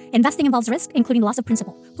acorns.com/birthful. Investing involves risk, including loss of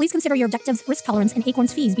principal. Please consider your objectives, risk tolerance, and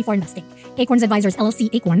Acorns fees before investing. Acorns Advisors LLC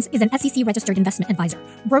Acorns is an SEC-registered investment advisor.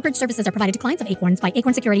 Brokerage services are provided to clients of Acorns by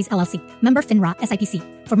Acorn Securities LLC. Member FINRA SIPC.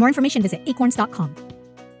 For more information, visit acorns.com.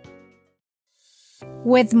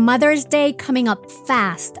 With Mother's Day coming up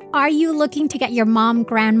fast, are you looking to get your mom,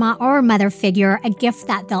 grandma, or mother figure a gift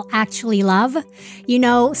that they'll actually love? You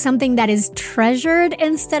know, something that is treasured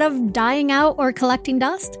instead of dying out or collecting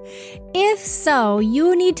dust? If so,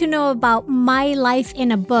 you need to know about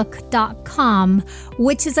mylifeinabook.com,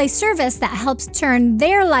 which is a service that helps turn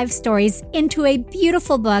their life stories into a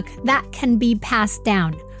beautiful book that can be passed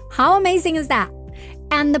down. How amazing is that?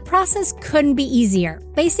 And the process couldn't be easier.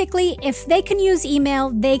 Basically, if they can use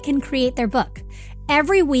email, they can create their book.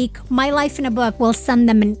 Every week, My Life in a Book will send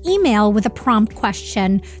them an email with a prompt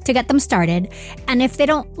question to get them started. And if they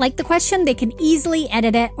don't like the question, they can easily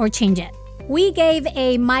edit it or change it. We gave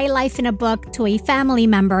a My Life in a Book to a family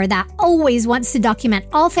member that always wants to document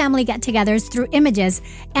all family get-togethers through images.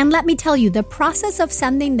 And let me tell you, the process of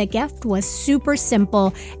sending the gift was super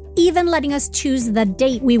simple, even letting us choose the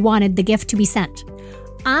date we wanted the gift to be sent.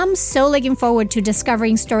 I'm so looking forward to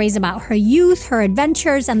discovering stories about her youth, her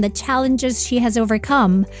adventures, and the challenges she has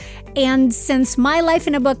overcome. And since My Life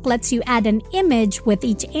in a Book lets you add an image with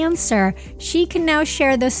each answer, she can now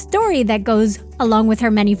share the story that goes along with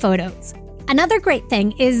her many photos. Another great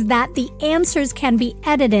thing is that the answers can be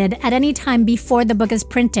edited at any time before the book is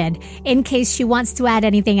printed, in case she wants to add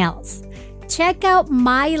anything else. Check out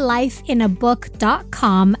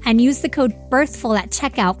mylifeinabook.com and use the code BIRTHFUL at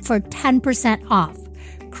checkout for 10% off.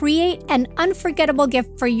 Create an unforgettable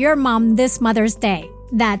gift for your mom this Mother's Day.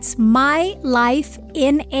 That's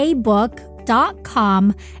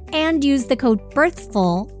mylifeinabook.com and use the code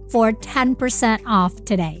BIRTHFUL for 10% off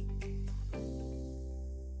today.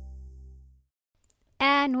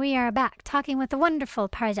 And we are back talking with the wonderful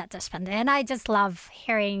Parijat Deshpande. And I just love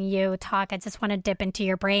hearing you talk. I just want to dip into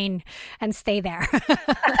your brain and stay there.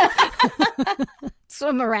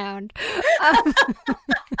 Swim around.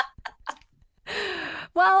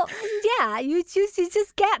 Well, yeah, you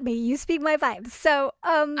just get me. You speak my vibes. So,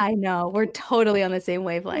 I know we're totally on the same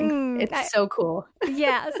wavelength. It's so cool.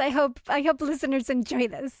 Yes, I hope listeners enjoy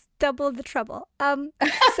this. Double the trouble.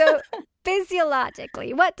 So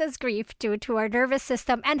physiologically, what does grief do to our nervous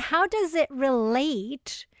system, and how does it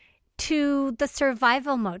relate to the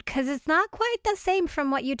survival mode? Because it's not quite the same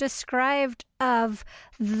from what you described of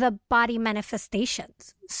the body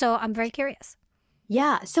manifestations. So I'm very curious.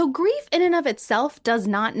 Yeah. So grief in and of itself does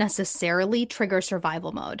not necessarily trigger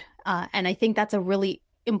survival mode. And I think that's a really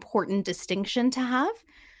important distinction to have,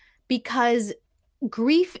 because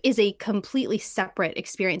grief is a completely separate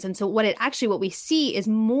experience. And so what we see is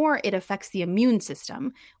more it affects the immune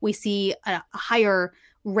system. We see a higher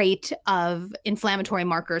rate of inflammatory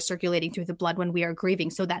markers circulating through the blood when we are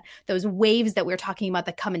grieving, so that those waves that we're talking about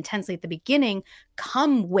that come intensely at the beginning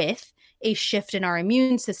come with a shift in our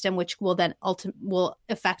immune system, which will then will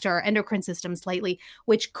affect our endocrine system slightly,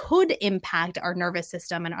 which could impact our nervous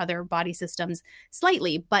system and other body systems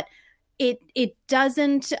slightly. But it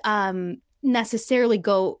doesn't necessarily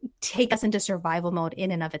take us into survival mode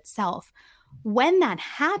in and of itself. When that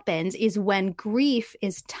happens is when grief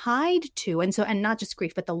is tied to, and not just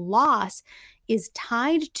grief, but the loss is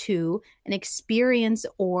tied to an experience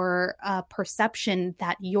or a perception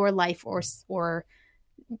that your life or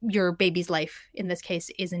your baby's life, in this case,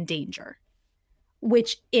 is in danger,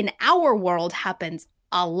 which in our world happens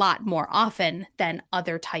a lot more often than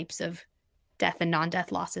other types of death and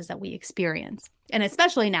non-death losses that we experience. And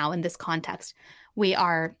especially now in this context,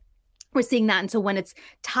 we're seeing that. And so when it's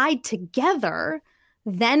tied together,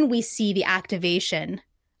 then we see the activation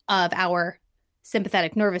of our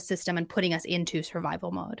sympathetic nervous system and putting us into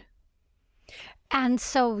survival mode. And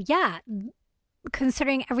so, yeah,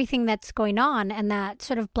 considering everything that's going on and that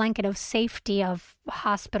sort of blanket of safety of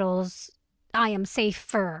hospitals, I am safe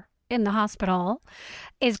for in the hospital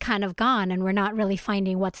is kind of gone, and we're not really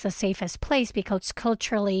finding what's the safest place because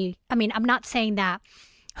culturally, I mean, I'm not saying that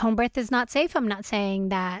home birth is not safe. I'm not saying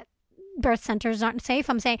that birth centers aren't safe.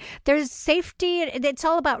 I'm saying there's safety. It's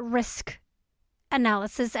all about risk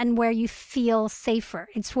analysis and where you feel safer.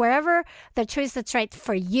 It's wherever the choice that's right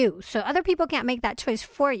for you. So other people can't make that choice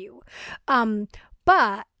for you.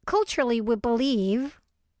 But culturally, we believe,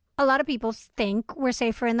 a lot of people think we're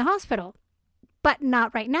safer in the hospital, but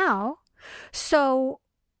not right now. So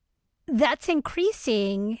that's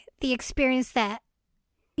increasing the experience that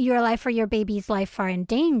your life or your baby's life are in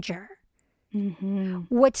danger.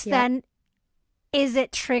 Which then, is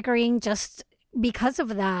it triggering just because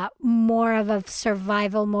of that more of a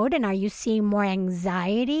survival mode? And are you seeing more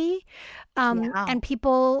anxiety and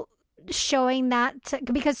people showing that?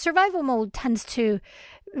 Because survival mode tends to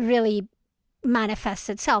really manifest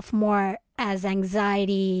itself more as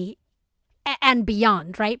anxiety and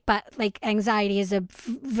beyond, right? But like anxiety is a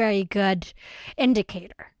very good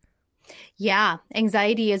indicator. Yeah,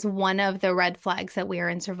 anxiety is one of the red flags that we are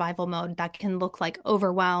in survival mode. That can look like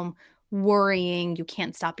overwhelm, worrying, you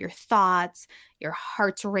can't stop your thoughts, your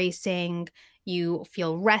heart's racing, you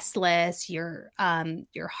feel restless, your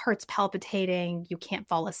heart's palpitating, you can't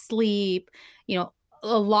fall asleep. You know,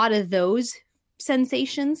 a lot of those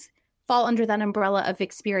sensations fall under that umbrella of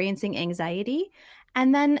experiencing anxiety.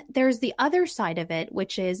 And then there's the other side of it,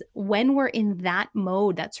 which is when we're in that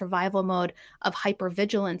mode, that survival mode of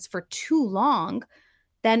hypervigilance for too long,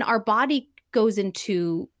 then our body goes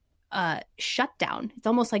into shutdown. It's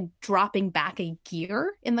almost like dropping back a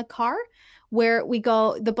gear in the car where we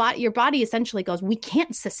go, your body essentially goes, we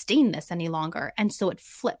can't sustain this any longer. And so it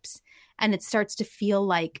flips and it starts to feel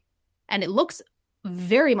like, and it looks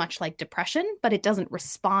very much like depression, but it doesn't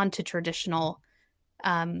respond to traditional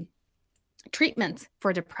treatments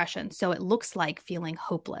for depression. So it looks like feeling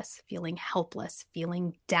hopeless, feeling helpless,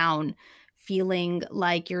 feeling down, feeling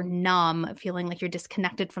like you're numb, feeling like you're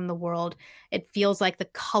disconnected from the world. It feels like the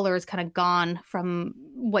color is kind of gone from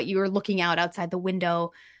what you were looking out outside the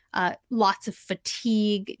window. Lots of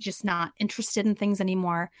fatigue, just not interested in things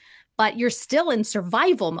anymore. But you're still in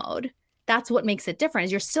survival mode. That's what makes it different,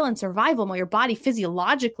 is you're still in survival mode. Your body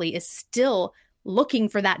physiologically is still looking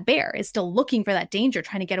for that bear, is still looking for that danger,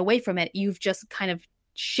 trying to get away from it. You've just kind of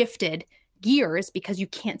shifted gears because you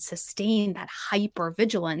can't sustain that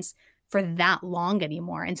hypervigilance for that long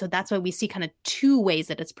anymore. And so that's why we see kind of two ways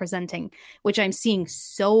that it's presenting, which I'm seeing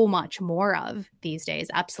so much more of these days.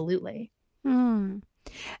 Absolutely. And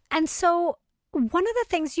so one of the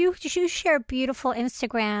things you share beautiful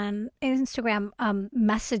Instagram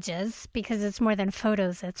messages, because it's more than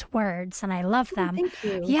photos, it's words, and I love them. Thank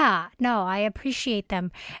you. Yeah, no, I appreciate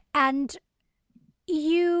them. And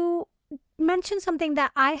you mentioned something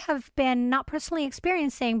that I have been not personally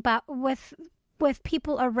experiencing, but with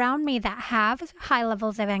people around me that have high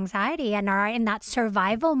levels of anxiety and are in that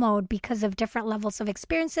survival mode because of different levels of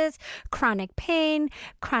experiences, chronic pain,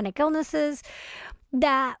 chronic illnesses,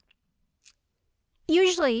 that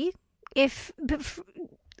usually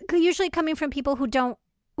coming from people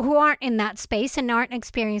who aren't in that space and aren't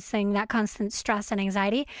experiencing that constant stress and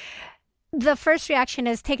anxiety, the first reaction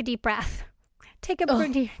is take a deep breath. Take a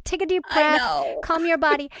deep breath, calm your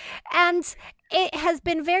body. And it has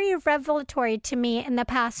been very revelatory to me in the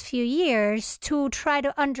past few years to try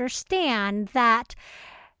to understand that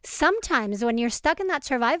sometimes when you're stuck in that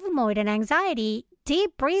survival mode and anxiety,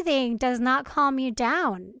 deep breathing does not calm you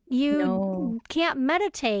down. You can't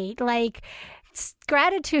meditate. Like,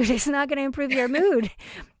 gratitude is not going to improve your mood.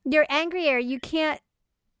 You're angrier. You can't,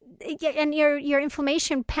 and your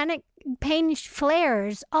inflammation, panic, pain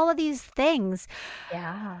flares, all of these things.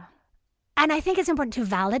 Yeah. And I think it's important to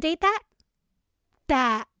validate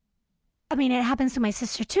that. I mean, it happens to my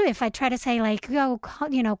sister too. If I try to say like,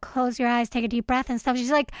 close your eyes, take a deep breath and stuff, she's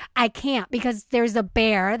like, I can't because there's a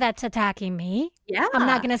bear that's attacking me. Yeah. I'm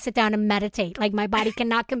not going to sit down and meditate. Like, my body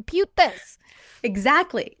cannot compute this.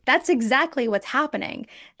 Exactly. That's exactly what's happening.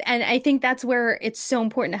 And I think that's where it's so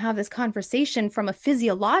important to have this conversation from a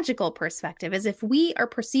physiological perspective, is if we are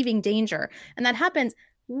perceiving danger, and that happens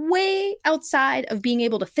way outside of being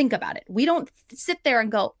able to think about it. We don't sit there and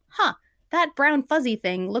go, that brown fuzzy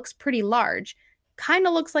thing looks pretty large, kind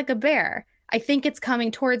of looks like a bear. I think it's coming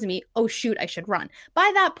towards me. Oh, shoot, I should run. By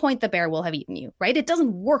that point, the bear will have eaten you, right? It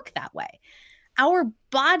doesn't work that way. Our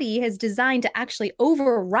body is designed to actually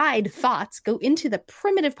override thoughts, go into the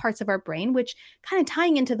primitive parts of our brain, which, kind of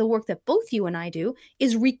tying into the work that both you and I do,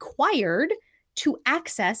 is required to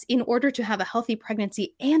access in order to have a healthy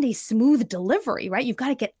pregnancy and a smooth delivery, right? You've got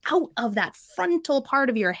to get out of that frontal part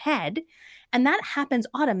of your head. And that happens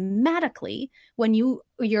automatically when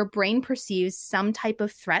your brain perceives some type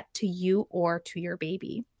of threat to you or to your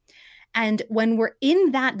baby. And when we're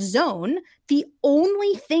in that zone, the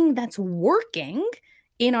only thing that's working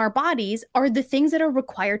in our bodies are the things that are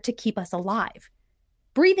required to keep us alive.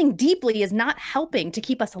 Breathing deeply is not helping to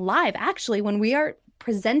keep us alive. Actually, when we are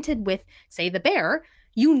presented with, say, the bear,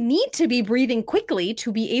 you need to be breathing quickly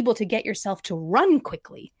to be able to get yourself to run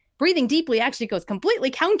quickly. Breathing deeply actually goes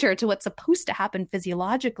completely counter to what's supposed to happen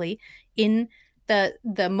physiologically in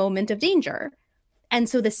the moment of danger. And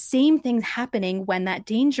so the same thing's happening when that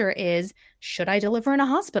danger is, should I deliver in a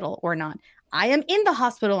hospital or not? I am in the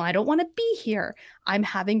hospital and I don't want to be here. I'm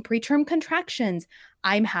having preterm contractions.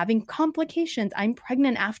 I'm having complications. I'm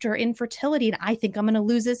pregnant after infertility and I think I'm going to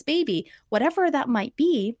lose this baby. Whatever that might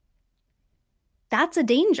be, that's a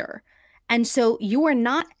danger. And so you are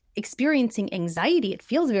not experiencing anxiety. It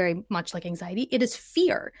feels very much like anxiety. It is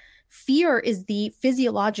fear. Fear is the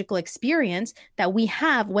physiological experience that we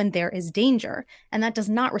have when there is danger. And that does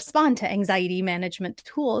not respond to anxiety management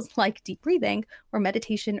tools like deep breathing or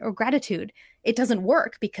meditation or gratitude. It doesn't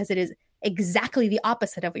work because it is exactly the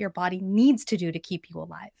opposite of what your body needs to do to keep you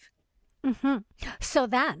alive. Mm-hmm. So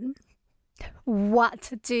then,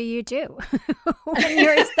 what do you do when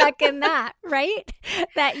you're stuck in that, right?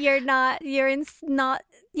 That you're not in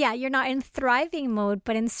thriving mode,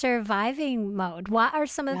 but in surviving mode. What are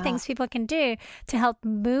some of the things people can do to help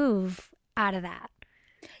move out of that?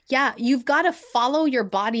 Yeah, you've got to follow your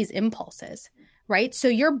body's impulses, right? So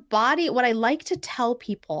your body, what I like to tell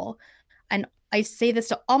people, and I say this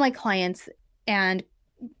to all my clients and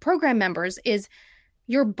program members, is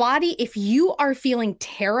your body, if you are feeling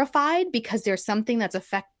terrified because there's something that's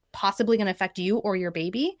possibly going to affect you or your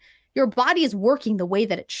baby, your body is working the way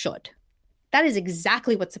that it should. That is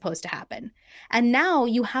exactly what's supposed to happen. And now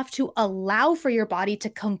you have to allow for your body to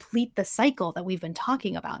complete the cycle that we've been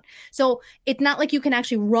talking about. So it's not like you can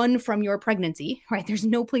actually run from your pregnancy, right? There's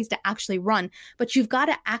no place to actually run, but you've got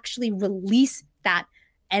to actually release that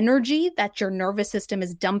energy that your nervous system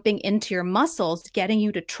is dumping into your muscles, getting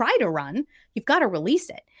you to try to run. You've got to release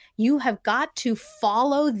it. You have got to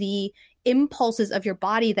follow the impulses of your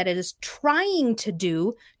body that it is trying to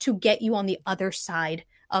do to get you on the other side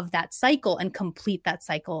of that cycle and complete that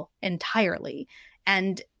cycle entirely.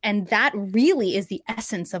 And that really is the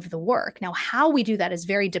essence of the work. Now, how we do that is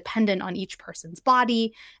very dependent on each person's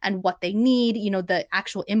body and what they need. You know, the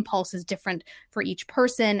actual impulse is different for each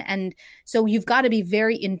person. And so you've got to be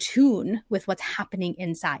very in tune with what's happening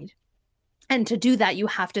inside. And to do that, you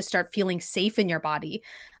have to start feeling safe in your body.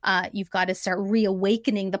 You've got to start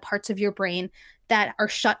reawakening the parts of your brain that are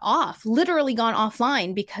shut off, literally gone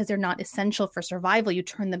offline because they're not essential for survival. You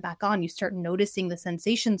turn them back on. You start noticing the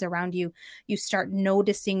sensations around you. You start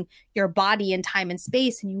noticing your body in time and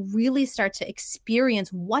space, and you really start to experience,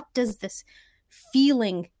 what does this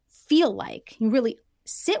feeling feel like? You really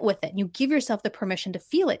sit with it. You give yourself the permission to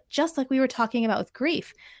feel it, just like we were talking about with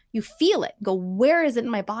grief. You feel it. Go, where is it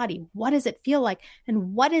in my body? What does it feel like?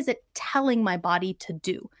 And what is it telling my body to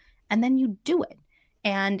do? And then you do it.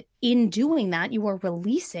 And in doing that, you are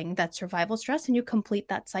releasing that survival stress and you complete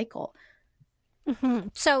that cycle. Mm-hmm.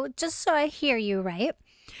 So just so I hear you right,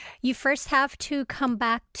 you first have to come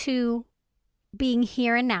back to being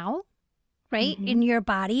here and now, right? Mm-hmm. In your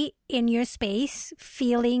body, in your space,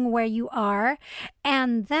 feeling where you are.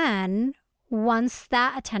 And then once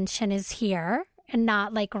that attention is here and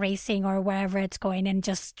not like racing or wherever it's going and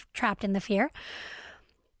just trapped in the fear,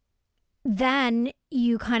 then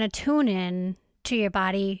you kind of tune in to your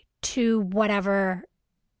body, to whatever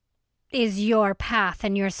is your path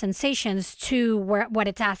and your sensations, to what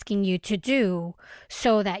it's asking you to do,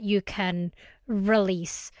 so that you can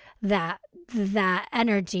release that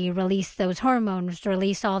energy, release those hormones,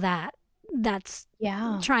 release all that's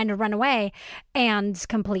trying to run away, and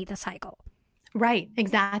complete the cycle. Right,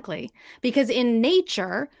 exactly. Because in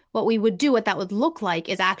nature, what that would look like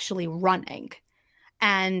is actually running.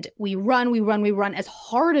 And we run as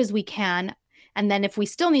hard as we can. And then if we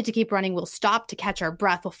still need to keep running, we'll stop to catch our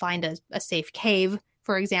breath. We'll find a safe cave,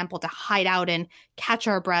 for example, to hide out in, catch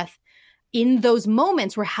our breath. In those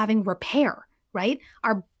moments, we're having repair, right?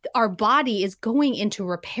 Our body is going into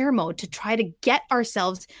repair mode to try to get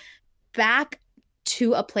ourselves back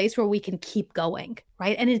to a place where we can keep going,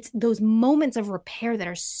 right? And it's those moments of repair that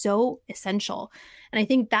are so essential. And I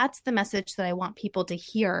think that's the message that I want people to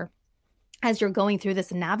hear as you're going through this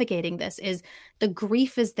and navigating this, is the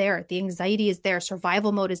grief is there, the anxiety is there,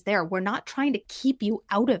 survival mode is there. We're not trying to keep you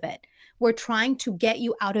out of it. We're trying to get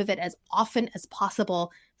you out of it as often as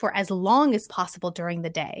possible for as long as possible during the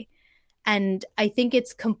day. And I think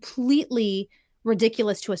it's completely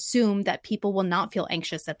ridiculous to assume that people will not feel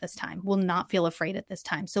anxious at this time, will not feel afraid at this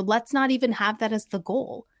time. So let's not even have that as the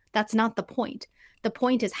goal. That's not the point. The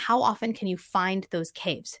point is, how often can you find those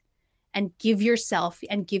caves and give yourself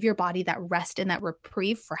and give your body that rest and that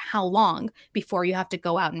reprieve for how long before you have to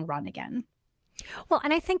go out and run again? Well,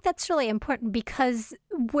 and I think that's really important because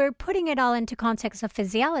we're putting it all into context of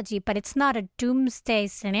physiology, but it's not a doomsday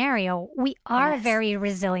scenario. We are very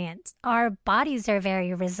resilient. Our bodies are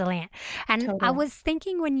very resilient. And Totally. I was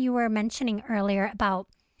thinking when you were mentioning earlier about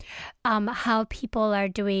how people are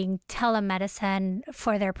doing telemedicine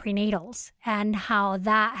for their prenatals and how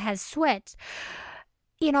that has switched.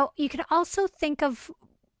 You know, you can also think of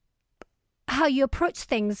how you approach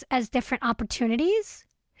things as different opportunities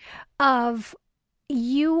of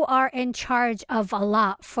you are in charge of a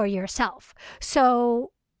lot for yourself.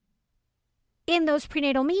 So in those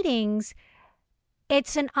prenatal meetings,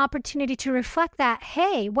 it's an opportunity to reflect that,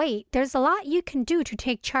 hey, wait, there's a lot you can do to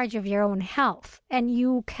take charge of your own health, and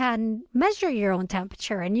you can measure your own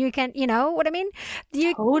temperature, and you can, you know what I mean?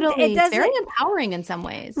 Totally. It's very empowering in some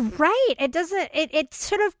ways. Right. It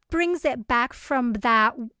sort of brings it back from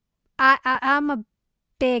that. I'm a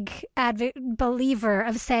big believer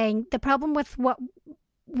of saying the problem with what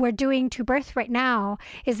we're doing to birth right now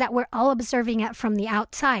is that we're all observing it from the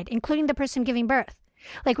outside, including the person giving birth.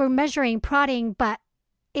 Like we're measuring, prodding, but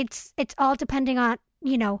it's all depending on,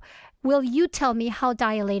 you know, will you tell me how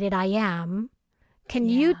dilated I am? Can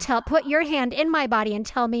you put your hand in my body and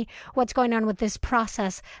tell me what's going on with this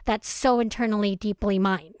process that's so internally deeply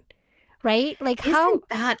mine? Right? Like Isn't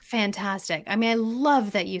that fantastic? I mean, I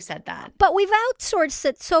love that you said that. But we've outsourced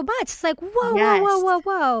it so much. It's like,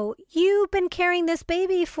 whoa. You've been carrying this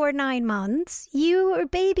baby for 9 months. Your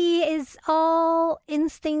baby is all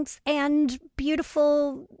instincts and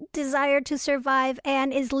beautiful desire to survive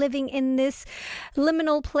and is living in this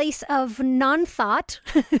liminal place of non-thought.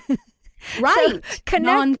 Right. So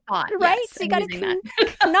non-thought. Right. Yes, so you got to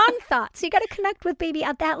non-thought. So you got to connect with baby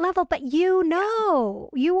at that level. But you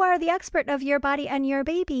know, you are the expert of your body and your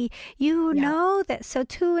baby. You know this. So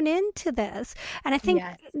tune into this. And I think,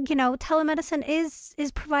 you know, telemedicine is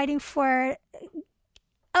providing for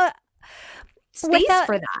space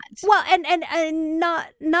for that. Well, and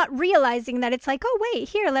not realizing that it's like, oh, wait,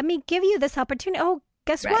 here, let me give you this opportunity. Oh,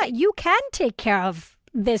 guess what? You can take care of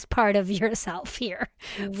this part of yourself here.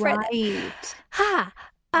 Right.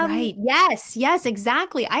 Right. Yes,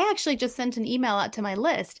 exactly. I actually just sent an email out to my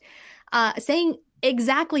list saying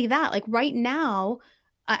exactly that. Like right now,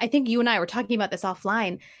 I think you and I were talking about this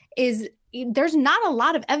offline, is there's not a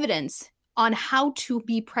lot of evidence on how to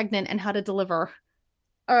be pregnant and how to deliver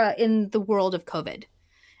in the world of COVID.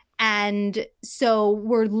 And so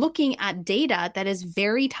we're looking at data that is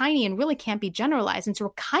very tiny and really can't be generalized. And so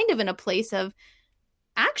we're kind of in a place of,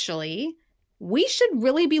 actually, we should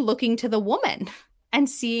really be looking to the woman and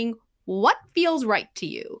seeing what feels right to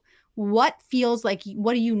you. What feels like,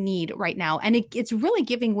 what do you need right now? And it's really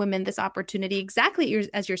giving women this opportunity, exactly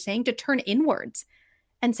as you're saying, to turn inwards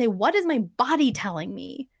and say, what is my body telling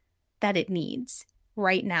me that it needs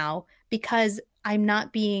right now? Because I'm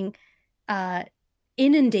not being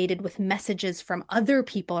inundated with messages from other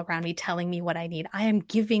people around me telling me what I need. I'm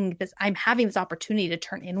having this opportunity to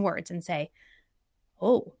turn inwards and say,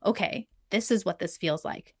 oh, okay, this is what this feels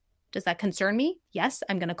like. Does that concern me? Yes,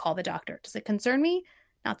 I'm going to call the doctor. Does it concern me?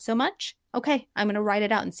 Not so much. Okay, I'm going to write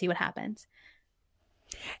it out and see what happens.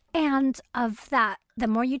 And of that, the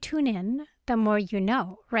more you tune in, the more you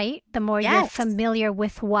know, right? The more you're familiar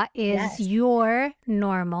with what is your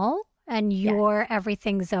normal and your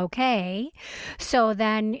everything's okay. So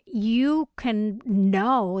then you can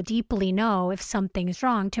deeply know if something's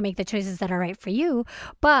wrong to make the choices that are right for you,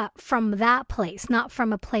 but from that place, not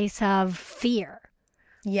from a place of fear.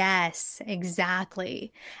 Yes,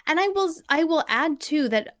 exactly. And I will add too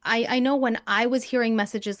that I know when I was hearing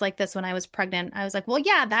messages like this when I was pregnant, I was like, well,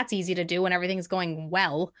 yeah, that's easy to do when everything's going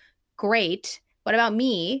well. Great. What about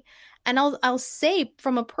me? And I'll say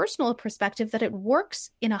from a personal perspective that it works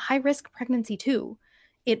in a high-risk pregnancy too.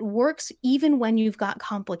 It works even when you've got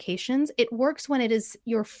complications. It works when it is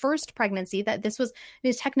your first pregnancy. It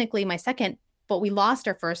is technically my second, but we lost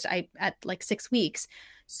our first at like 6 weeks.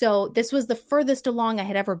 So this was the furthest along I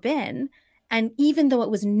had ever been. And even though it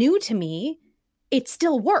was new to me, it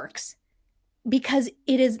still works because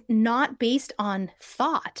it is not based on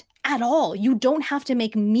thought at all. You don't have to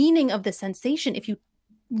make meaning of the sensation. If you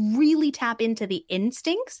really tap into the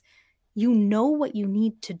instincts, you know what you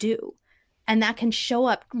need to do. And that can show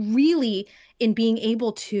up really in being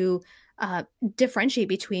able to differentiate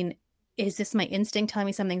between, is this my instinct telling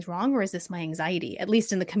me something's wrong, or is this my anxiety? At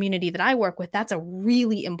least in the community that I work with, that's a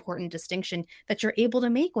really important distinction that you're able to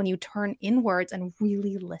make when you turn inwards and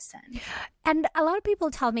really listen. And a lot of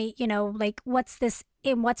people tell me, like, what's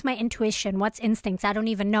my intuition? What's instincts? I don't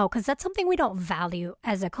even know, because that's something we don't value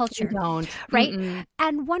as a culture. We don't. Right? Mm-mm.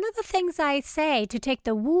 And one of the things I say to take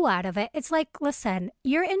the woo out of it, it's like, listen,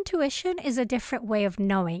 your intuition is a different way of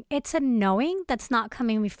knowing. It's a knowing that's not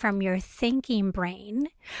coming from your thinking brain,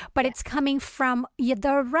 but it's coming from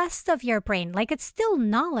the rest of your brain. Like, it's still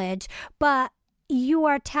knowledge, but you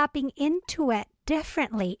are tapping into it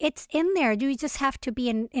differently. It's in there. You just have to be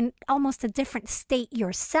in almost a different state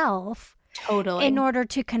yourself. Totally. In order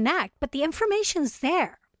to connect. But the information's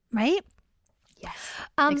there, right? Yes,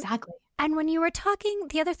 exactly. And when you were talking,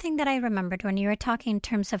 the other thing that I remembered when you were talking in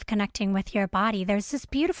terms of connecting with your body, there's this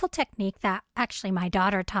beautiful technique that actually my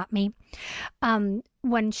daughter taught me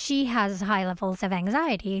when she has high levels of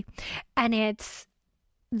anxiety. And it's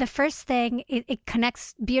the first thing, it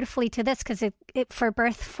connects beautifully to this because it for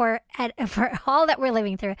all that we're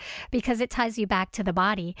living through, because it ties you back to the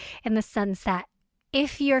body in the sense that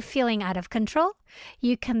if you're feeling out of control,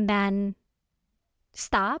 you can then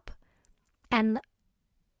stop and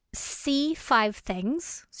see 5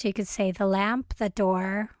 things. So you could say the lamp, the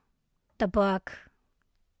door, the book,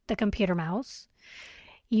 the computer mouse.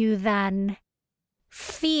 You then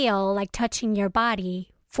feel like touching your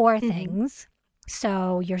body 4 things.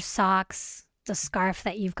 So your socks, the scarf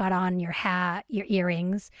that you've got on, your hat, your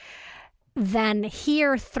earrings. Then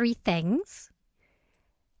hear 3 things.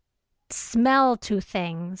 Smell 2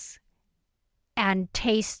 things, and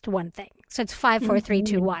taste 1 thing. So it's 5, 4, 3,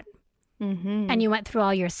 2, 1. And you went through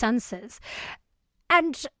all your senses.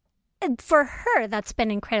 And for her, that's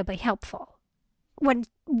been incredibly helpful.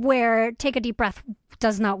 Where take a deep breath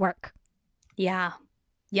does not work. Yeah,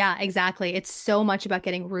 exactly. It's so much about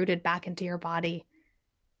getting rooted back into your body.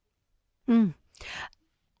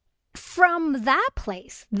 From that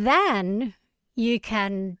place, then you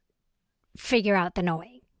can figure out the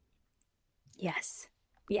knowing. Yes.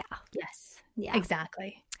 Yeah. Yes. Yeah.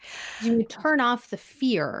 Exactly. When you turn off the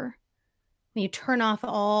fear, when you turn off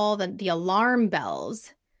all the alarm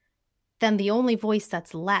bells, then the only voice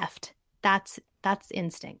that's left, that's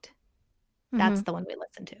instinct. That's the one we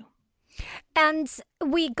listen to. And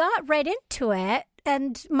we got right into it.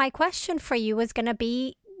 And my question for you was going to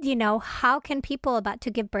be, how can people about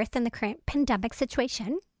to give birth in the current pandemic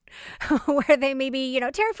situation where they may be,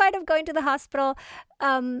 terrified of going to the hospital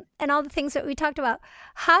and all the things that we talked about,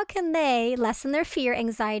 how can they lessen their fear,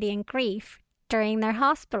 anxiety, and grief during their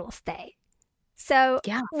hospital stay? So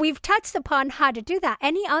we've touched upon how to do that.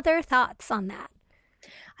 Any other thoughts on that?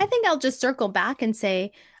 I think I'll just circle back and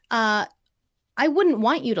say, I wouldn't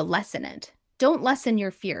want you to lessen it. Don't lessen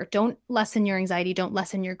your fear. Don't lessen your anxiety. Don't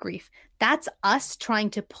lessen your grief. That's us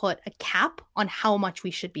trying to put a cap on how much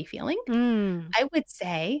we should be feeling. I would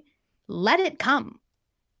say, let it come.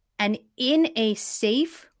 And in a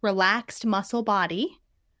safe, relaxed muscle body,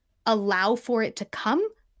 allow for it to come,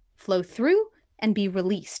 flow through, and be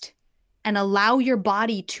released. And allow your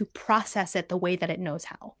body to process it the way that it knows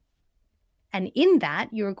how. And in that,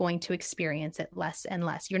 you're going to experience it less and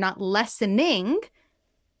less. You're not lessening,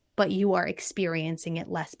 but you are experiencing it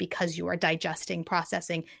less because you are digesting,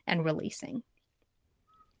 processing, and releasing.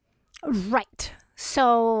 Right.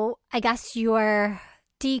 So I guess you're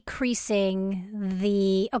decreasing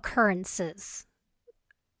the occurrences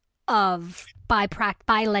of by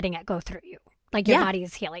letting it go through you. Like your body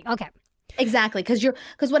is healing. Okay. Exactly.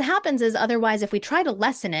 Because what happens is otherwise, if we try to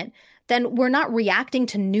lessen it, then we're not reacting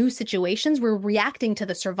to new situations. We're reacting to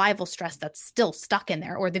the survival stress that's still stuck in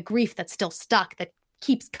there, or the grief that's still stuck that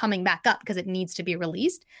keeps coming back up because it needs to be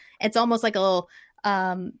released. It's almost like a little,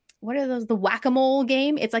 what are those? The whack-a-mole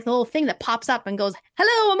game. It's like the little thing that pops up and goes,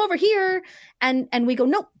 hello, I'm over here. And we go,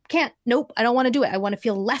 nope, can't. Nope, I don't want to do it. I want to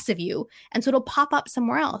feel less of you. And so it'll pop up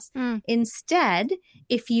somewhere else. Instead,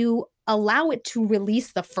 if you allow it to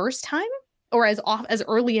release the first time, or as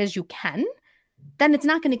early as you can, then it's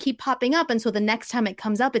not going to keep popping up. And so the next time it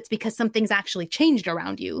comes up, it's because something's actually changed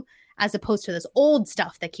around you, as opposed to this old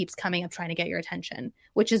stuff that keeps coming up trying to get your attention,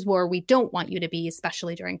 which is where we don't want you to be,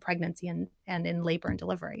 especially during pregnancy and in labor and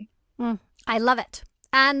delivery. I love it.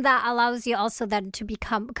 And that allows you also then to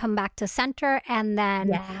come back to center and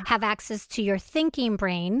then have access to your thinking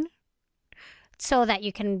brain so that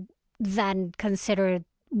you can then consider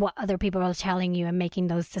what other people are telling you and making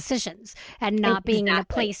those decisions and not being in a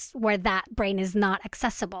place where that brain is not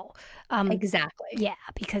accessible. Exactly. Yeah,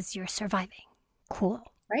 because you're surviving. Cool.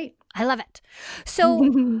 Right. I love it.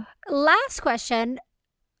 So last question.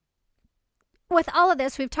 with all of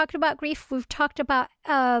this, we've talked about grief, we've talked about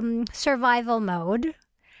survival mode.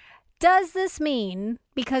 Does this mean,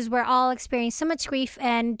 because we're all experiencing so much grief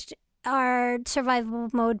and our survival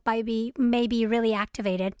mode may be really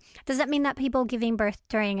activated, does that mean that people giving birth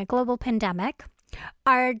during a global pandemic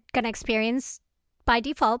are going to experience, by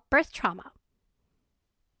default, birth trauma?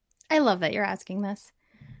 I love that you're asking this.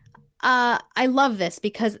 I love this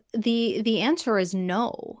because the answer is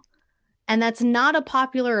no. And that's not a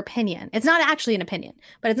popular opinion. It's not actually an opinion,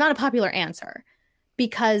 but it's not a popular answer,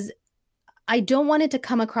 because I don't want it to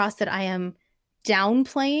come across that I am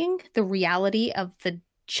downplaying the reality of the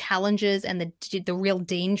challenges and the real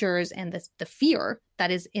dangers and the fear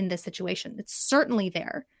that is in this situation. It's certainly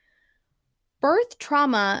there. Birth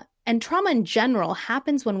trauma and trauma in general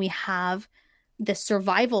happens when we have the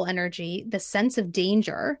survival energy, the sense of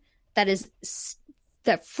danger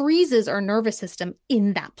that freezes our nervous system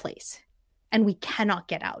in that place, and we cannot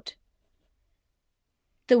get out.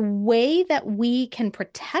 The way that we can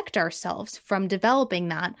protect ourselves from developing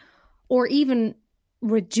that, or even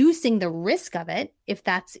reducing the risk of it, if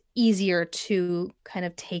that's easier to kind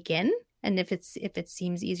of take in, and if it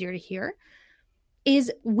seems easier to hear,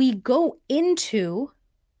 is we go into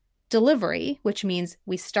delivery, which means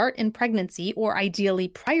we start in pregnancy, or ideally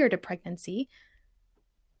prior to pregnancy,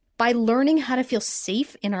 by learning how to feel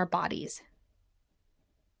safe in our bodies.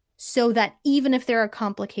 So that even if there are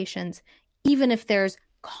complications, even if there's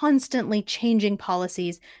constantly changing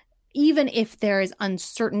policies, even if there is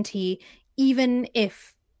uncertainty, even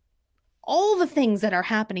if all the things that are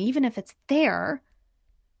happening, even if it's there,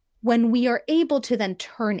 when we are able to then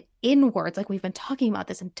turn inwards, like we've been talking about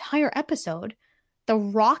this entire episode, the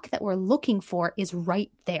rock that we're looking for is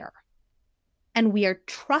right there. And we are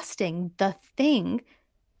trusting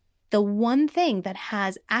the one thing that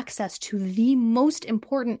has access to the most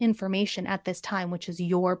important information at this time, which is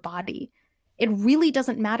your body. It really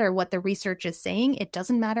doesn't matter what the research is saying. It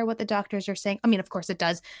doesn't matter what the doctors are saying. I mean, of course it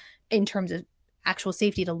does in terms of actual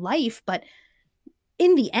safety to life, but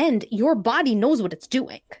in the end, your body knows what it's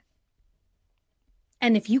doing.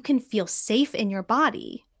 And if you can feel safe in your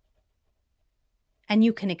body, and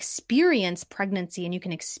you can experience pregnancy, and you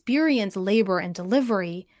can experience labor and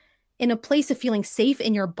delivery in a place of feeling safe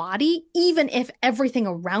in your body, even if everything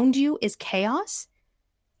around you is chaos,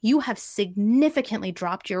 you have significantly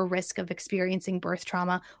dropped your risk of experiencing birth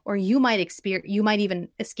trauma, or you might even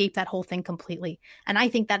escape that whole thing completely. And I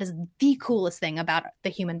think that is the coolest thing about the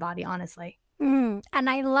human body, honestly. And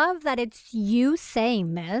I love that it's you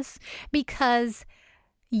saying this, because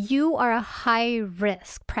you are a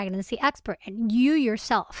high-risk pregnancy expert, and you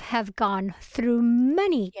yourself have gone through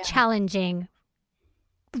many challenging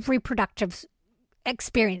reproductive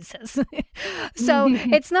experiences. So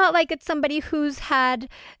it's not like it's somebody who's had,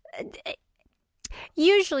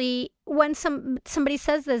 usually when somebody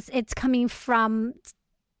says this, it's coming from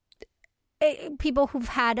people who've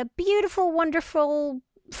had a beautiful, wonderful,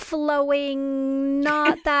 flowing,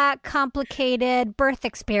 not that complicated birth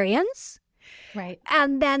experience. Right.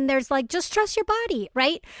 And then there's like, just trust your body,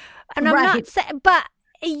 right? And I'm not saying, but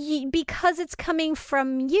because it's coming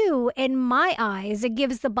from you, in my eyes, it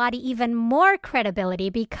gives the body even more credibility,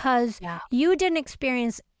 because you didn't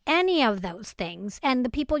experience any of those things. And the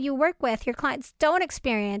people you work with, your clients, don't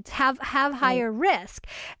experience, have higher risk,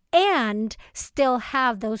 and still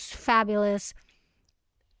have those fabulous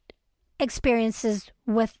experiences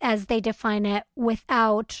with, as they define it,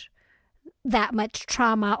 without that much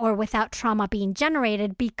trauma, or without trauma being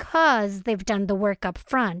generated, because they've done the work up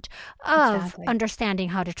front of understanding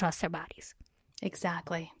how to trust their bodies.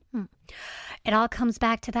 Exactly. It all comes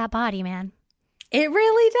back to that body, man. It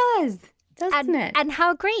really does, doesn't it? And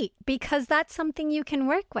how great, because that's something you can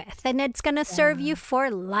work with, and it's going to serve you for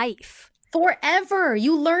life. Forever.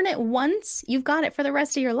 You learn it once, you've got it for the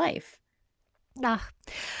rest of your life.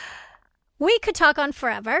 We could talk on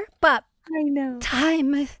forever, but I know.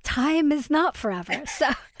 Time is not forever.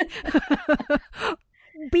 So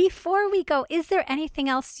before we go, is there anything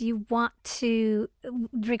else you want to,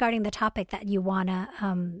 regarding the topic, that you want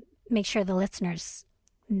to make sure the listeners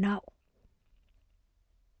know?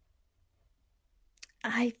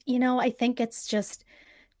 I think it's just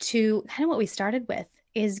to kind of what we started with,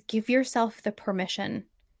 is give yourself the permission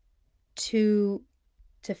to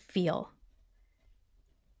feel.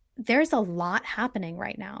 There's a lot happening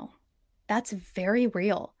right now. That's very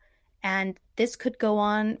real. And this could go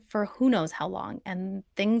on for who knows how long. And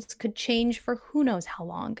things could change for who knows how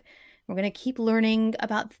long. We're going to keep learning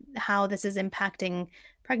about how this is impacting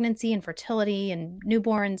pregnancy and fertility and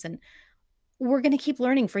newborns. And we're going to keep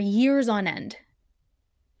learning for years on end.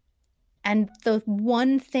 And the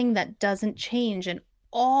one thing that doesn't change in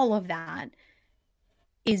all of that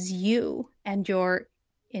is you and your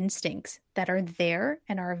instincts that are there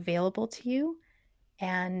and are available to you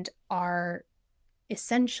and are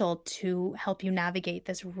essential to help you navigate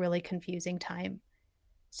this really confusing time.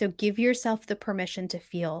 So give yourself the permission to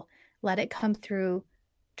feel, let it come through,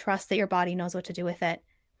 trust that your body knows what to do with it,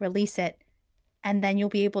 release it, and then you'll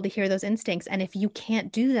be able to hear those instincts. And if you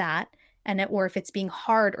can't do that, or if it's being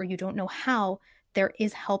hard or you don't know how, there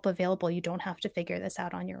is help available. You don't have to figure this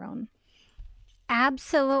out on your own.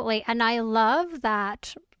 Absolutely. And I love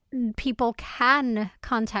that people can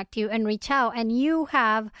contact you and reach out. And you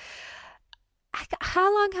have,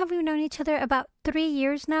 how long have we known each other? About 3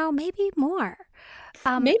 years now, maybe more.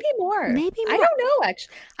 Maybe more. I don't know,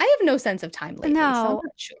 actually. I have no sense of time lately, so I'm not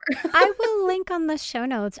sure. I will link on the show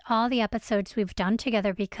notes all the episodes we've done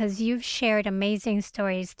together because you've shared amazing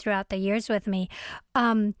stories throughout the years with me.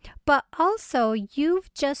 But also,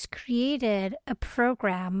 you've just created a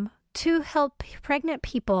program to help pregnant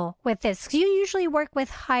people with this. You usually work with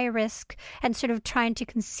high risk and sort of trying to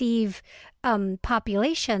conceive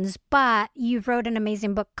populations, but you wrote an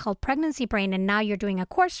amazing book called Pregnancy Brain, and now you're doing a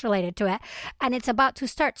course related to it, and it's about to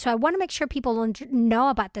start. So I want to make sure people know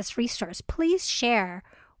about this resource. Please share,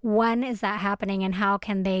 when is that happening and how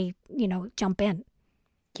can they, jump in?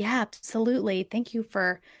 Yeah, absolutely. Thank you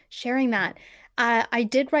for sharing that. I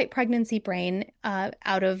did write Pregnancy Brain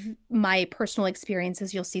out of my personal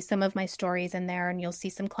experiences. You'll see some of my stories in there, and you'll see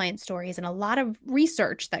some client stories and a lot of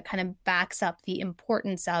research that kind of backs up the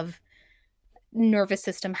importance of nervous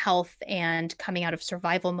system health and coming out of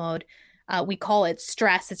survival mode. We call it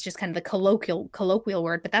stress. It's just kind of the colloquial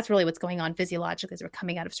word, but that's really what's going on physiologically is we're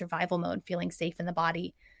coming out of survival mode, feeling safe in the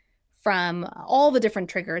body from all the different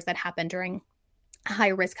triggers that happen during high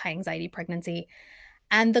risk, high anxiety pregnancy.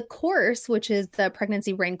 And the course, which is the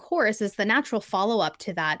Pregnancy Brain course, is the natural follow-up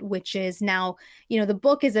to that, which is now, the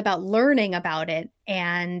book is about learning about it.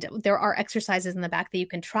 And there are exercises in the back that you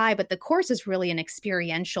can try, but the course is really an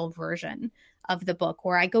experiential version of the book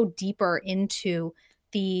where I go deeper into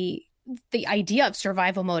the idea of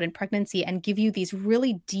survival mode in pregnancy and give you these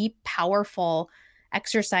really deep, powerful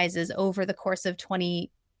exercises over the course of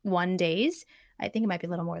 21 days. I think it might be a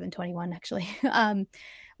little more than 21, actually.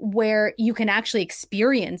 Where you can actually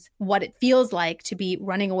experience what it feels like to be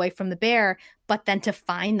running away from the bear, but then to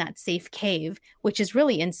find that safe cave, which is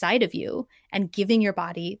really inside of you, and giving your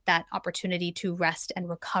body that opportunity to rest and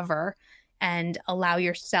recover and allow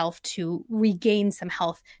yourself to regain some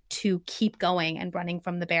health to keep going and running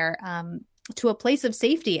from the bear to a place of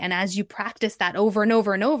safety. And as you practice that over and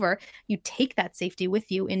over and over, you take that safety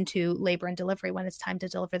with you into labor and delivery when it's time to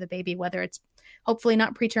deliver the baby, whether it's hopefully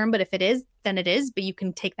not preterm, but if it is, then it is. But you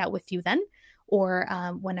can take that with you then, or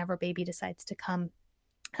whenever baby decides to come.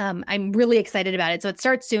 I'm really excited about it. So it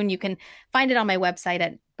starts soon. You can find it on my website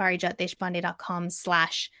at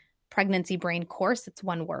parijatdeshpande.com/pregnancy brain course. It's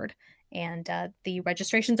one word. And the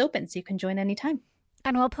registration's open, so you can join anytime.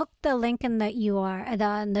 And we'll put the link in the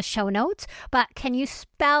in the show notes. But can you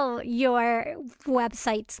spell your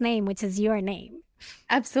website's name, which is your name?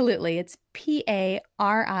 Absolutely. It's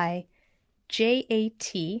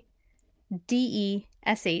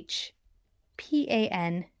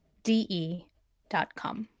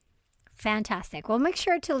PARIJATDESHPANDE.com. Fantastic. We'll make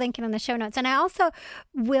sure to link it in the show notes. And I also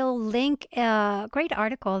will link a great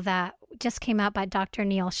article that just came out by Dr.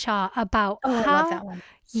 Neil Shah about I love that one.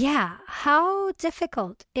 Yeah, how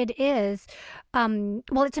difficult it is.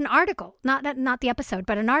 Well, it's an article, not the episode,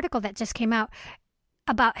 but an article that just came out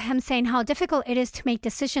about him saying how difficult it is to make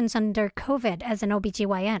decisions under COVID as an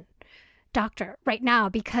OBGYN doctor right now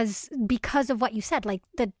because of what you said, like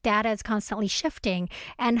the data is constantly shifting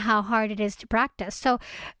and how hard it is to practice. So,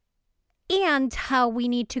 and how we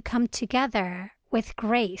need to come together with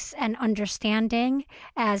grace and understanding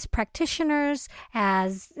as practitioners,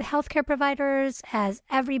 as healthcare providers, as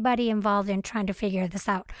everybody involved in trying to figure this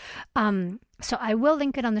out. So I will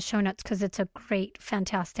link it on the show notes because it's a great,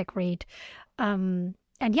 fantastic read. And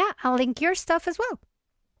yeah, I'll link your stuff as well.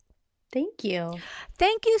 Thank you.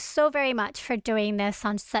 Thank you so very much for doing this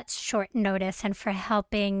on such short notice and for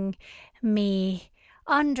helping me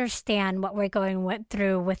understand what we're going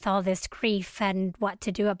through with all this grief and what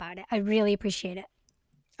to do about it. I really appreciate it.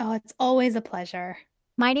 Oh, it's always a pleasure.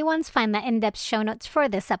 Mighty Ones, find the in-depth show notes for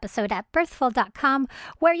this episode at birthful.com,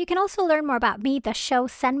 where you can also learn more about me, the show,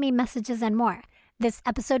 send me messages, and more. This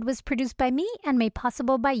episode was produced by me and made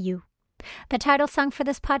possible by you. The title song for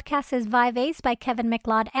this podcast is Vive Ace by Kevin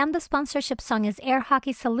MacLeod, and the sponsorship song is Air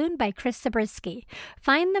Hockey Saloon by Chris Zabriskie.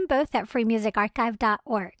 Find them both at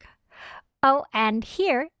freemusicarchive.org. Oh, and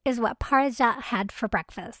here is what Parijat had for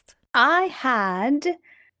breakfast. I had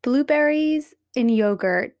blueberries in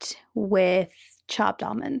yogurt with chopped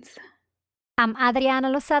almonds. I'm Adriana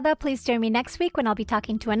Lozada. Please join me next week when I'll be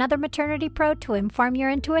talking to another maternity pro to inform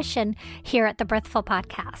your intuition here at the Birthful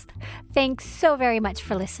Podcast. Thanks so very much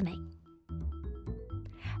for listening.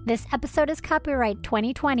 This episode is copyright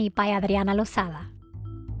 2020 by Adriana Lozada.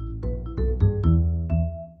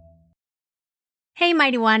 Hey,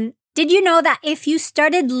 Mighty One. Did you know that if you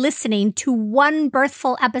started listening to one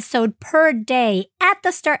Birthful episode per day at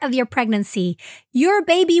the start of your pregnancy, your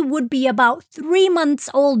baby would be about 3 months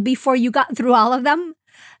old before you got through all of them?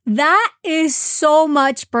 That is so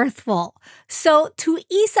much Birthful. So to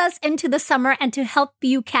ease us into the summer and to help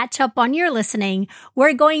you catch up on your listening,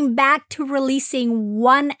 we're going back to releasing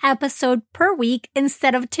 1 episode per week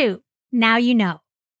instead of 2. Now you know.